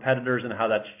to our competitors and how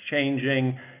that's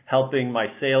changing, helping my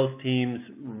sales teams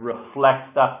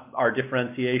reflect our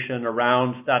differentiation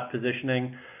around that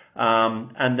positioning,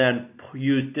 and then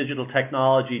use digital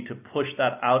technology to push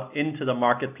that out into the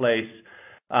marketplace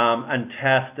and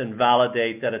test and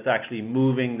validate that it's actually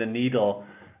moving the needle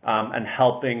and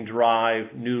helping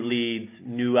drive new leads,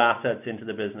 new assets into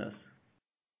the business.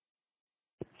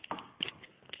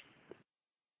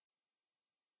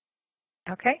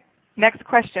 Okay. Next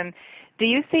question. Do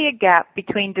you see a gap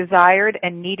between desired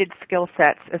and needed skill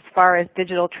sets as far as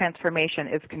digital transformation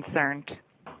is concerned?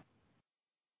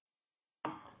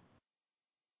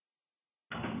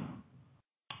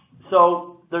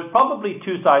 So there's probably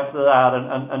two sides to that,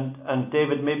 and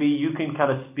David, maybe you can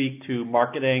kind of speak to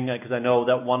marketing, because I know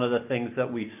that one of the things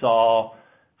that we saw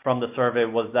from the survey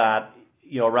was that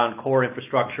around core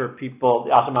infrastructure, the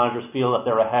asset managers feel that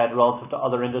they're ahead relative to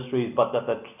other industries, but that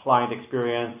the client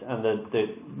experience and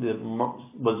the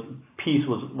piece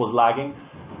was lagging.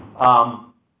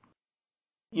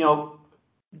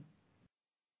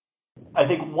 I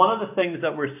think one of the things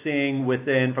that we're seeing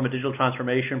from a digital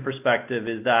transformation perspective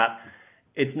is that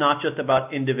it's not just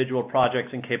about individual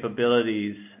projects and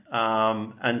capabilities.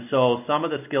 And so some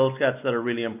of the skill sets that are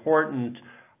really important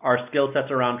are skill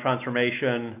sets around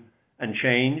transformation and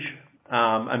change,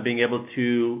 and being able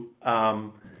to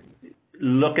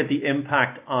look at the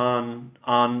impact on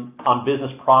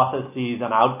business processes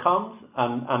and outcomes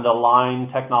and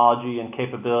align technology and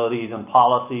capabilities and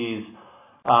policies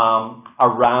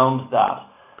around that.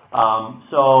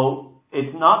 So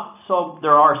it's not so.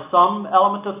 There are some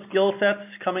element of skill sets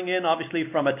coming in, obviously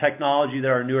from a technology.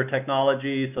 There are newer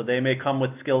technologies, so they may come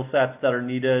with skill sets that are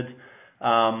needed,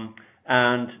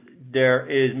 and there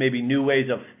is maybe new ways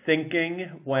of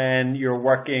thinking when you're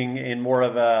working in more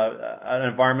of an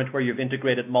environment where you've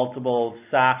integrated multiple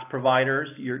SaaS providers.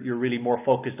 You're really more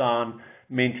focused on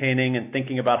maintaining and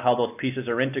thinking about how those pieces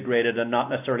are integrated and not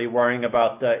necessarily worrying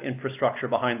about the infrastructure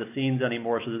behind the scenes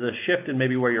anymore. So there's a shift in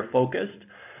maybe where you're focused.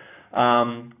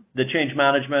 The change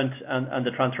management and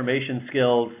the transformation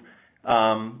skills,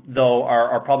 though,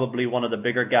 are probably one of the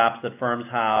bigger gaps that firms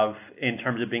have in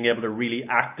terms of being able to really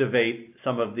activate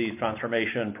some of these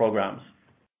transformation programs.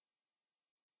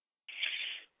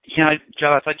 Yeah,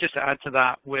 Jalas, I'd just add to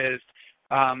that with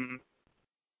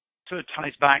sort of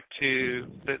ties back to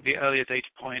the earlier data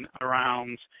point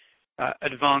around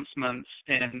advancements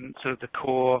in sort of the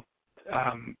core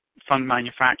fund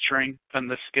manufacturing and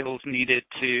the skills needed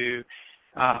to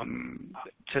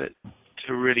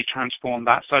really transform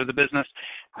that side of the business.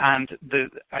 And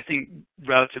I think,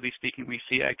 relatively speaking, we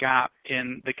see a gap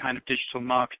in the kind of digital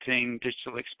marketing,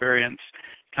 digital experience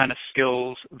kind of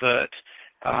skills that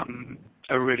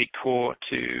are really core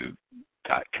to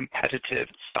that competitive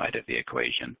side of the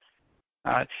equation.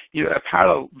 A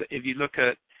parallel, if you look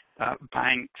at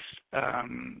banks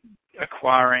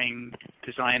acquiring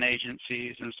design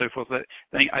agencies and so forth, I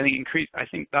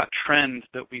think that trend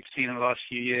that we've seen in the last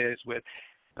few years with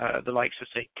the likes of,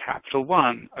 say, Capital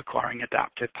One acquiring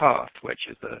Adaptive Path, which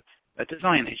is a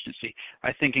design agency.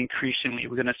 I think increasingly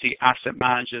we're going to see asset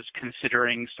managers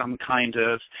considering some kind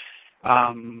of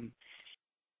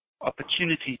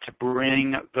opportunity to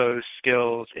bring those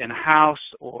skills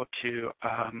in-house or to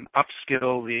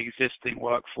upskill the existing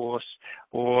workforce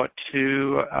or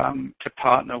to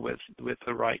partner with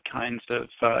the right kinds of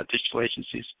digital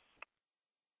agencies.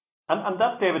 And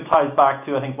that, David, ties back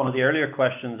to, I think, one of the earlier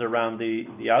questions around the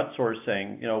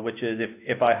outsourcing, which is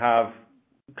if I have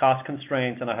cost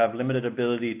constraints and I have limited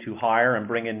ability to hire and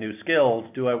bring in new skills,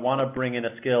 do I want to bring in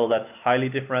a skill that's highly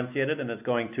differentiated and is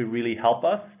going to really help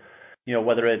us?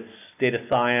 Whether it's data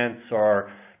science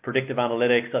or predictive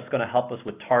analytics, that's going to help us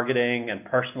with targeting and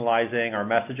personalizing our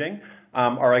messaging.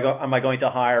 Or am I going to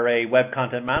hire a web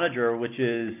content manager, which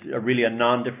is really a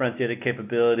non-differentiated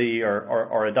capability,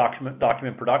 or a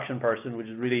document production person, which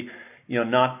is really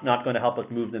not going to help us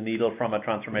move the needle from a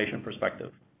transformation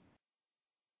perspective?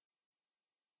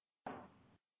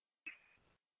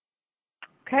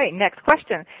 Okay, next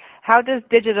question. How does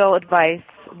digital advice,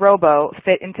 Robo,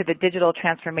 fit into the digital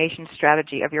transformation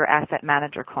strategy of your asset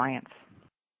manager clients?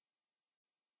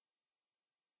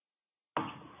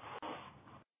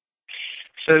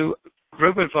 So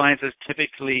robo-advisors,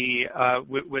 typically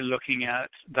we're looking at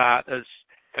that as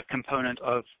a component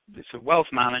of the wealth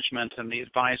management and the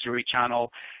advisory channel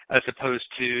as opposed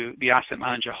to the asset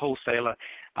manager wholesaler.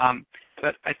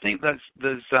 But I think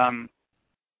there's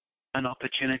an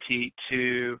opportunity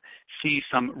to see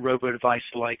some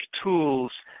robo-advice-like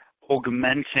tools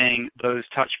augmenting those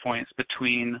touch points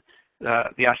between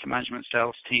the asset management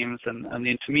sales teams and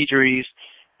the intermediaries,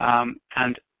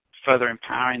 and further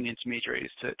empowering the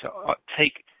intermediaries to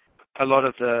take a lot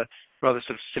of the rather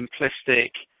sort of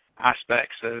simplistic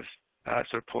aspects of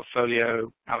sort of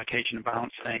portfolio allocation and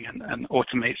balancing and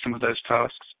automate some of those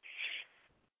tasks.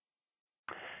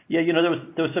 Yeah,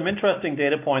 there was some interesting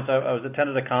data points. I was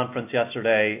attended a conference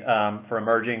yesterday for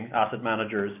emerging asset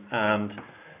managers, and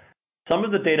some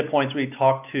of the data points we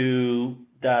talked to,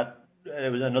 that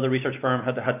it was another research firm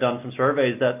had done some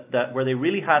surveys that where they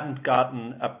really hadn't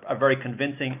gotten a very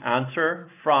convincing answer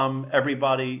from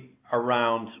everybody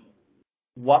around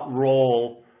what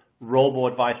role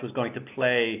robo-advice was going to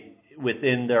play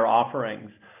within their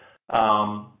offerings.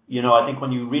 I think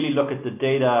when you really look at the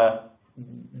data,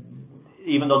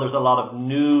 even though there's a lot of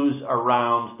news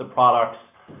around the products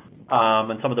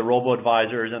and some of the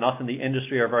robo-advisors, and us in the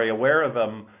industry are very aware of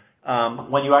them,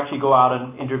 when you actually go out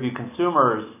and interview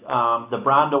consumers, the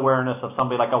brand awareness of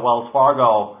somebody like a Wells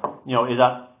Fargo, is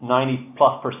at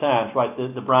 90+%,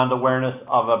 right? The brand awareness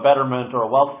of a Betterment or a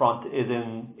Wealthfront is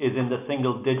in the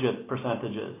single-digit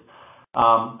percentages.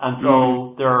 And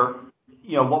so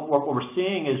what we're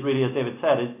seeing is really, as David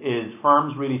said, is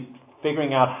firms really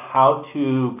figuring out how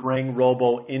to bring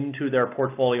robo into their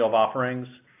portfolio of offerings,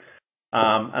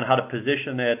 and how to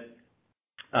position it.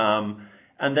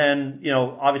 And then,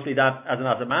 obviously that as an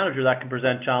asset manager, that can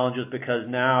present challenges because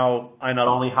now I not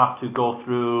only have to go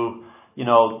through,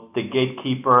 the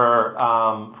gatekeeper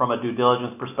from a due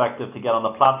diligence perspective to get on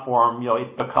the platform,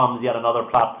 it becomes yet another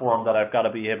platform that I've got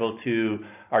to be able to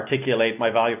articulate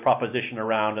my value proposition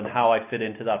around and how I fit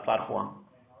into that platform.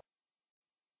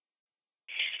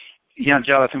 Yeah,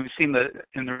 Jonathan, we've seen that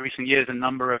in the recent years a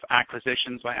number of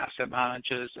acquisitions by asset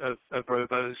managers of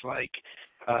robos like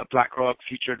BlackRock,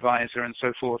 Future Advisor, and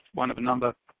so forth, one of a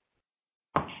number.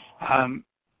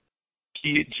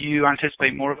 Do you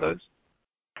anticipate more of those?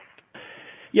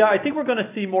 Yeah, I think we're going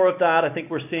to see more of that. I think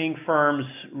we're seeing firms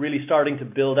really starting to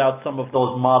build out some of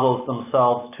those models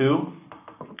themselves too,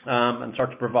 and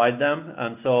start to provide them.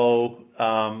 And so,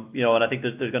 and I think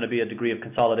there's going to be a degree of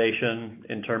consolidation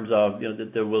in terms of,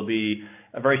 that there will be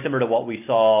very similar to what we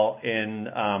saw in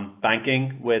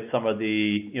banking with some of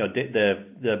the,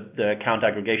 the account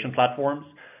aggregation platforms,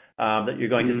 that you're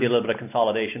going to see a little bit of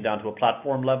consolidation down to a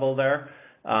platform level there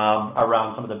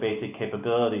around some of the basic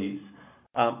capabilities.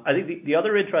 I think the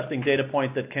other interesting data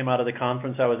point that came out of the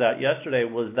conference I was at yesterday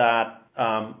was that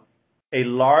a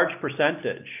large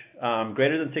percentage,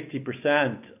 greater than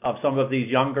 60% of some of these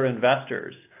younger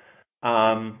investors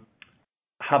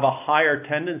have a higher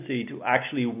tendency to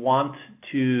actually want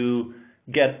to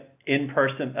get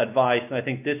in-person advice. And I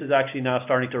think this is actually now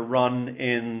starting to run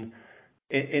in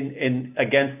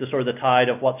against the sort of the tide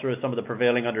of what sort of some of the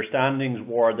prevailing understandings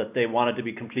were, that they wanted to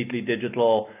be completely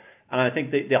digital. And I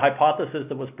think the hypothesis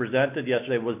that was presented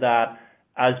yesterday was that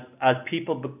as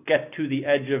people get to the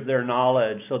edge of their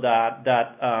knowledge, so that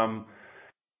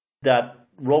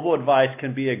robo-advice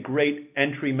can be a great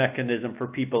entry mechanism for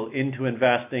people into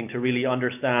investing, to really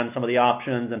understand some of the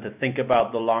options and to think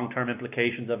about the long-term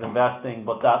implications of investing.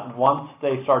 But that once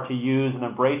they start to use and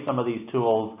embrace some of these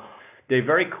tools, they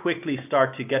very quickly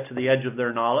start to get to the edge of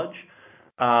their knowledge.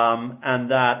 and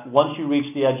that once you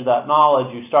reach the edge of that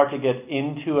knowledge, you start to get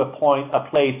into a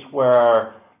place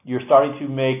where you're starting to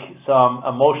make some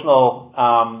emotional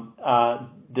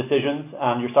decisions,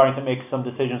 and you're starting to make some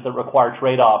decisions that require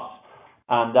trade-offs,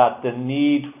 and that the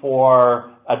need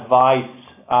for advice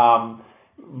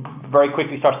very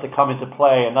quickly starts to come into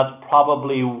play. And that's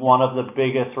probably one of the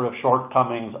biggest sort of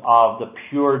shortcomings of the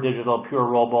pure digital, pure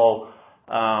robo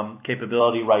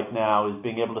capability right now, is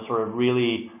being able to sort of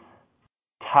really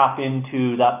tap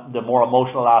into that, the more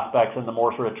emotional aspects and the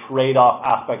more sort of trade-off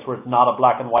aspects where it's not a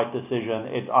black and white decision.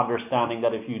 It's understanding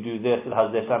that if you do this, it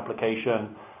has this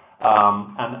implication,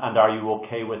 and are you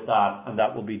okay with that? And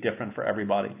that will be different for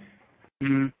everybody.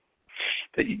 Mm-hmm.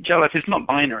 But Jalaf, it's not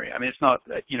binary. I mean, it's not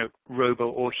robo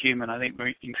or human. I think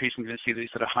we're increasingly going to see these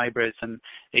sort of hybrids, and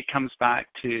it comes back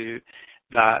to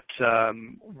that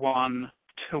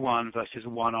one-to-one versus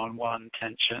one-on-one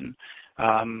tension.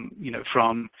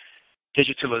 From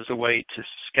digital as a way to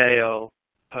scale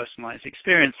personalized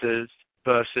experiences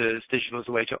versus digital as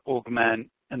a way to augment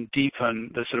and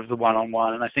deepen the sort of the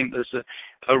one-on-one. And I think there's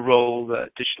a role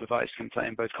that digital advice can play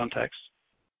in both contexts.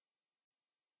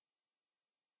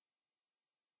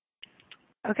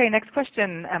 Okay, next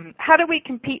question. How do we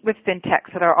compete with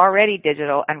fintechs that are already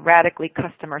digital and radically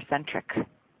customer-centric?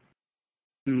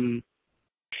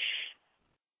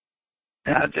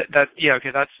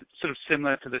 That's sort of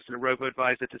similar to the sort of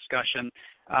robo-advisor discussion.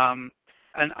 And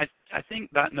I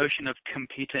think that notion of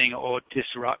competing or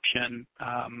disruption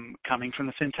coming from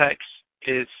the fintechs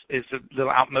is a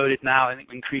little outmoded now. I think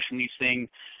we're increasingly seeing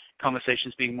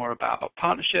conversations being more about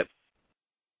partnership,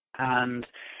 and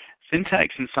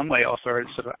fintechs in some way offer a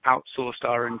sort of outsourced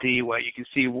R&D where you can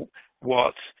see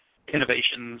what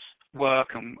innovations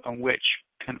work and which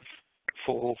kind of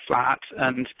fall flat,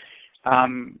 and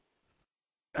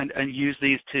use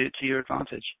these to your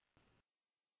advantage.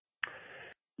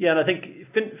 Yeah, and I think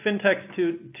fintechs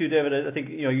too, David. I think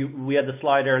we had the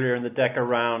slide earlier in the deck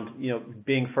around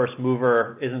being first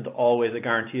mover isn't always a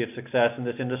guarantee of success in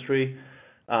this industry.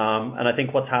 And I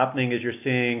think what's happening is you're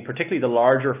seeing particularly the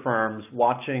larger firms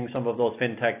watching some of those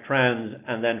fintech trends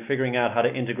and then figuring out how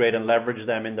to integrate and leverage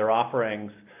them in their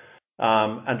offerings,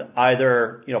 and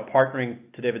either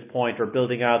partnering, to David's point, or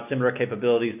building out similar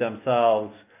capabilities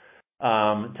themselves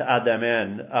to add them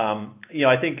in.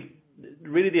 I think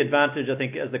really the advantage, I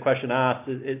think, as the question asked,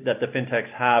 is that the fintechs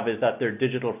have is that they're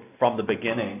digital from the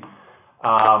beginning.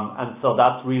 And so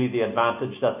that's really the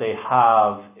advantage that they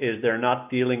have, is they're not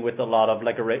dealing with a lot of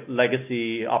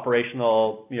legacy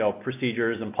operational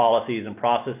procedures and policies and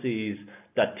processes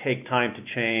that take time to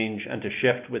change and to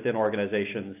shift within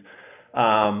organizations.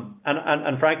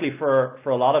 And frankly, for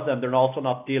a lot of them, they're also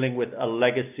not dealing with a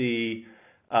legacy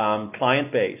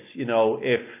client base.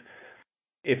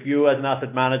 If you as an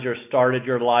asset manager started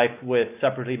your life with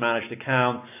separately managed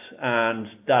accounts, and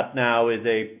that now is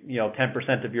a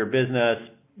 10% of your business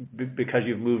because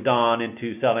you've moved on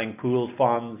into selling pooled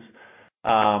funds,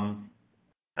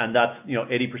 and that's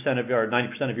 80% of your or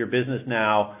 90% of your business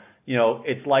now,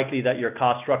 it's likely that your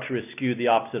cost structure is skewed the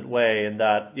opposite way, and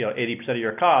that 80% of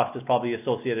your cost is probably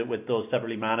associated with those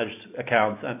separately managed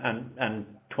accounts, and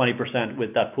 20%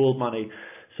 with that pooled money.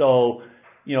 So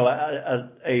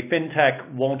a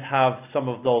fintech won't have some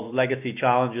of those legacy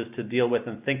challenges to deal with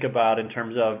and think about in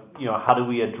terms of how do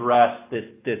we address this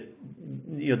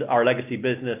our legacy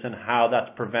business, and how that's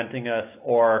preventing us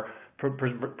or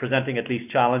presenting at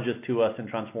least challenges to us in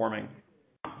transforming.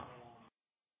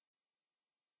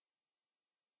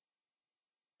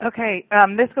 Okay,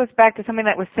 this goes back to something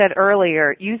that was said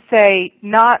earlier. You say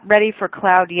not ready for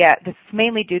cloud yet. This is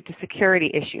mainly due to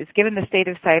security issues. Given the state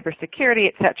of cybersecurity,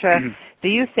 et cetera, do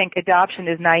you think adoption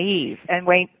is naive, and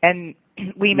we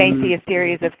may see a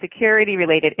series of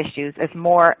security-related issues as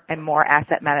more and more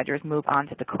asset managers move on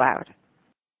to the cloud?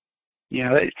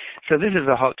 Yeah, so this is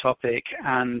a hot topic,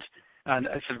 and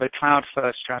sort of a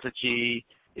cloud-first strategy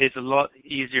is a lot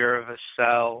easier of a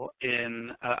sell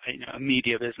in a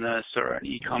media business or an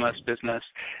e-commerce business,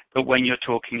 but when you're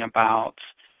talking about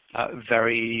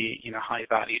very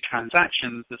high-value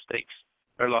transactions, the stakes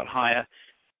are a lot higher,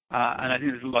 and I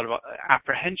think there's a lot of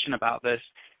apprehension about this.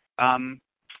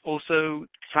 Also,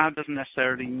 cloud doesn't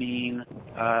necessarily mean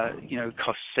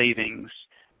cost savings,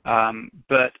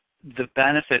 but the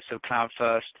benefits of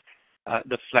cloud-first,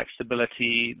 the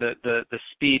flexibility, the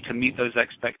speed to meet those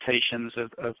expectations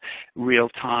of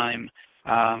real-time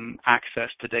access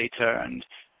to data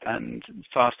and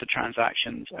faster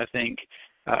transactions, I think,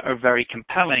 are very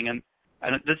compelling. And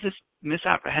there's this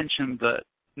misapprehension that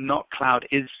not cloud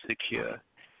is secure,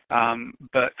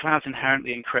 but cloud's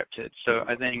inherently encrypted. So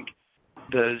I think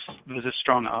there's a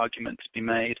strong argument to be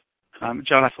made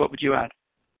Jarlath, what would you add?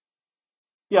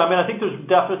 Yeah, I mean, I think there's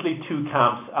definitely two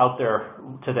camps out there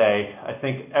today. I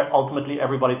think ultimately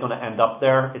everybody's going to end up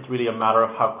there. It's really a matter of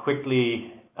how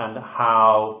quickly and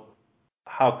how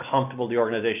comfortable the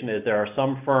organization is. There are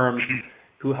some firms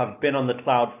who have been on the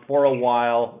cloud for a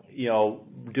while,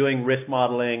 doing risk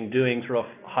modeling, doing sort of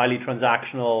highly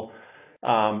transactional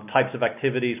types of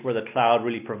activities where the cloud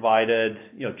really provided,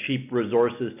 cheap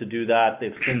resources to do that.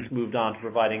 They've since moved on to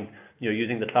providing,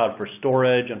 using the cloud for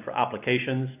storage and for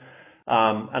applications.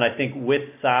 And I think with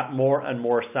more and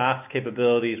more SaaS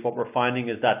capabilities, what we're finding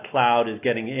is that cloud is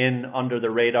getting in under the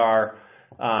radar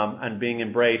and being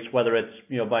embraced, whether it's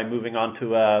by moving on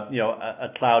to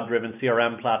a cloud-driven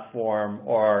CRM platform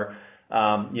or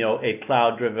a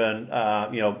cloud-driven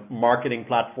marketing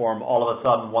platform. All of a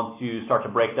sudden, once you start to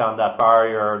break down that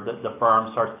barrier, the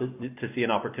firm starts to see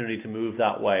an opportunity to move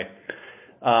that way.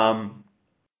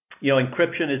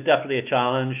 Encryption is definitely a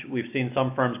challenge. We've seen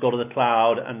some firms go to the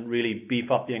cloud and really beef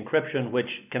up the encryption, which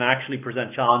can actually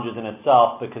present challenges in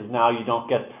itself because now you don't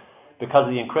get, because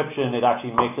of the encryption, it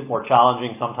actually makes it more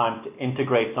challenging sometimes to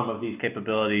integrate some of these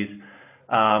capabilities.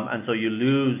 And so you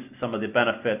lose some of the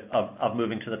benefit of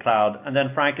moving to the cloud. And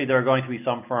then frankly, there are going to be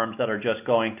some firms that are just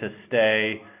going to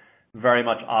stay very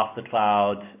much off the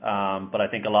cloud. But I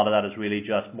think a lot of that is really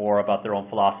just more about their own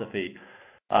philosophy.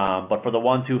 But for the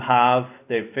ones who have,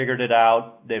 they've figured it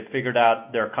out. They've figured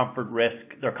out their comfort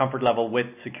level with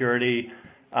security.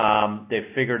 They've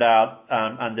figured out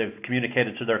and they've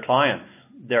communicated to their clients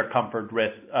their comfort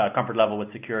level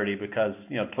with security because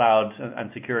cloud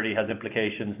and security has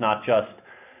implications not just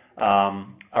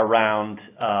around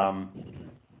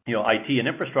IT and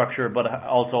infrastructure, but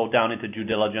also down into due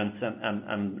diligence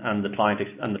and the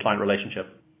client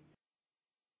relationship.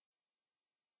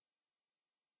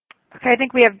 Okay, I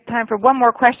think we have time for one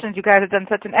more question. You guys have done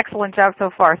such an excellent job so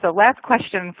far. So last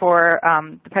question for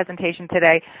the presentation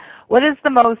today. What is the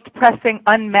most pressing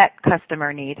unmet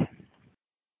customer need?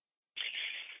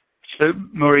 So,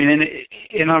 Maureen,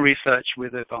 in our research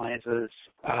with advisors,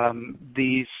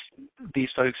 these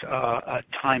folks are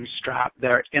time-strapped.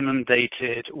 They're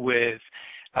inundated with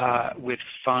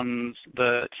funds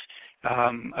that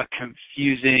are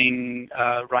confusing,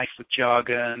 rife with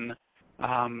jargon.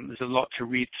 There's a lot to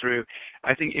read through.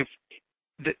 I think if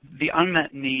the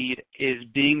unmet need is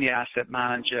being the asset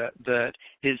manager that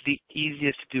is the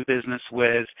easiest to do business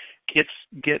with,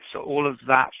 gets all of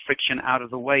that friction out of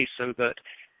the way so that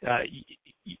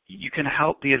you can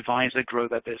help the advisor grow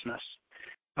their business.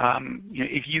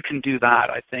 If you can do that,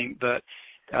 I think that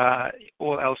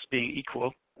all else being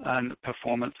equal and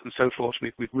performance and so forth,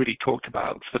 we've really talked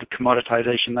about sort of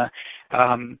commoditization there.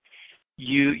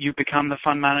 You become the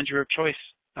fund manager of choice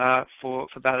for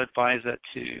that advisor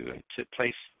to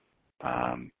place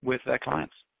with their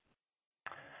clients.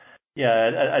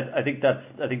 Yeah, I think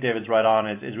David's right on.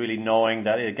 Is really knowing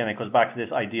that, again, it goes back to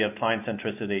this idea of client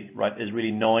centricity, right? Is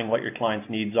really knowing what your clients'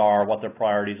 needs are, what their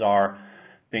priorities are,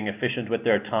 being efficient with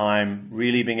their time,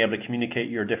 really being able to communicate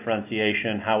your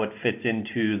differentiation, how it fits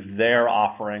into their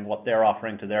offering, what they're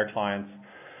offering to their clients,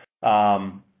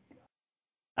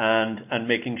 and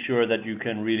making sure that you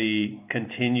can really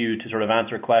continue to sort of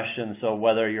answer questions. So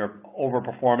whether you're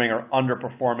overperforming or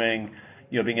underperforming,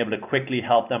 being able to quickly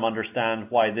help them understand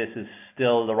why this is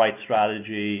still the right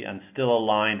strategy and still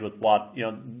aligned with what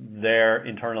their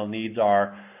internal needs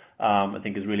are, I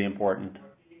think is really important.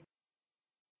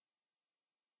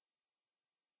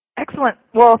 Excellent.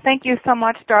 Well, thank you so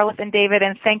much, Jarlath and David,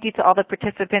 and thank you to all the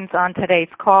participants on today's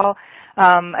call.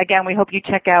 Again, we hope you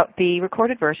check out the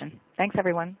recorded version. Thanks,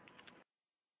 everyone.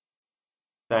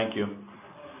 Thank you.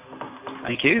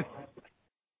 Thank you.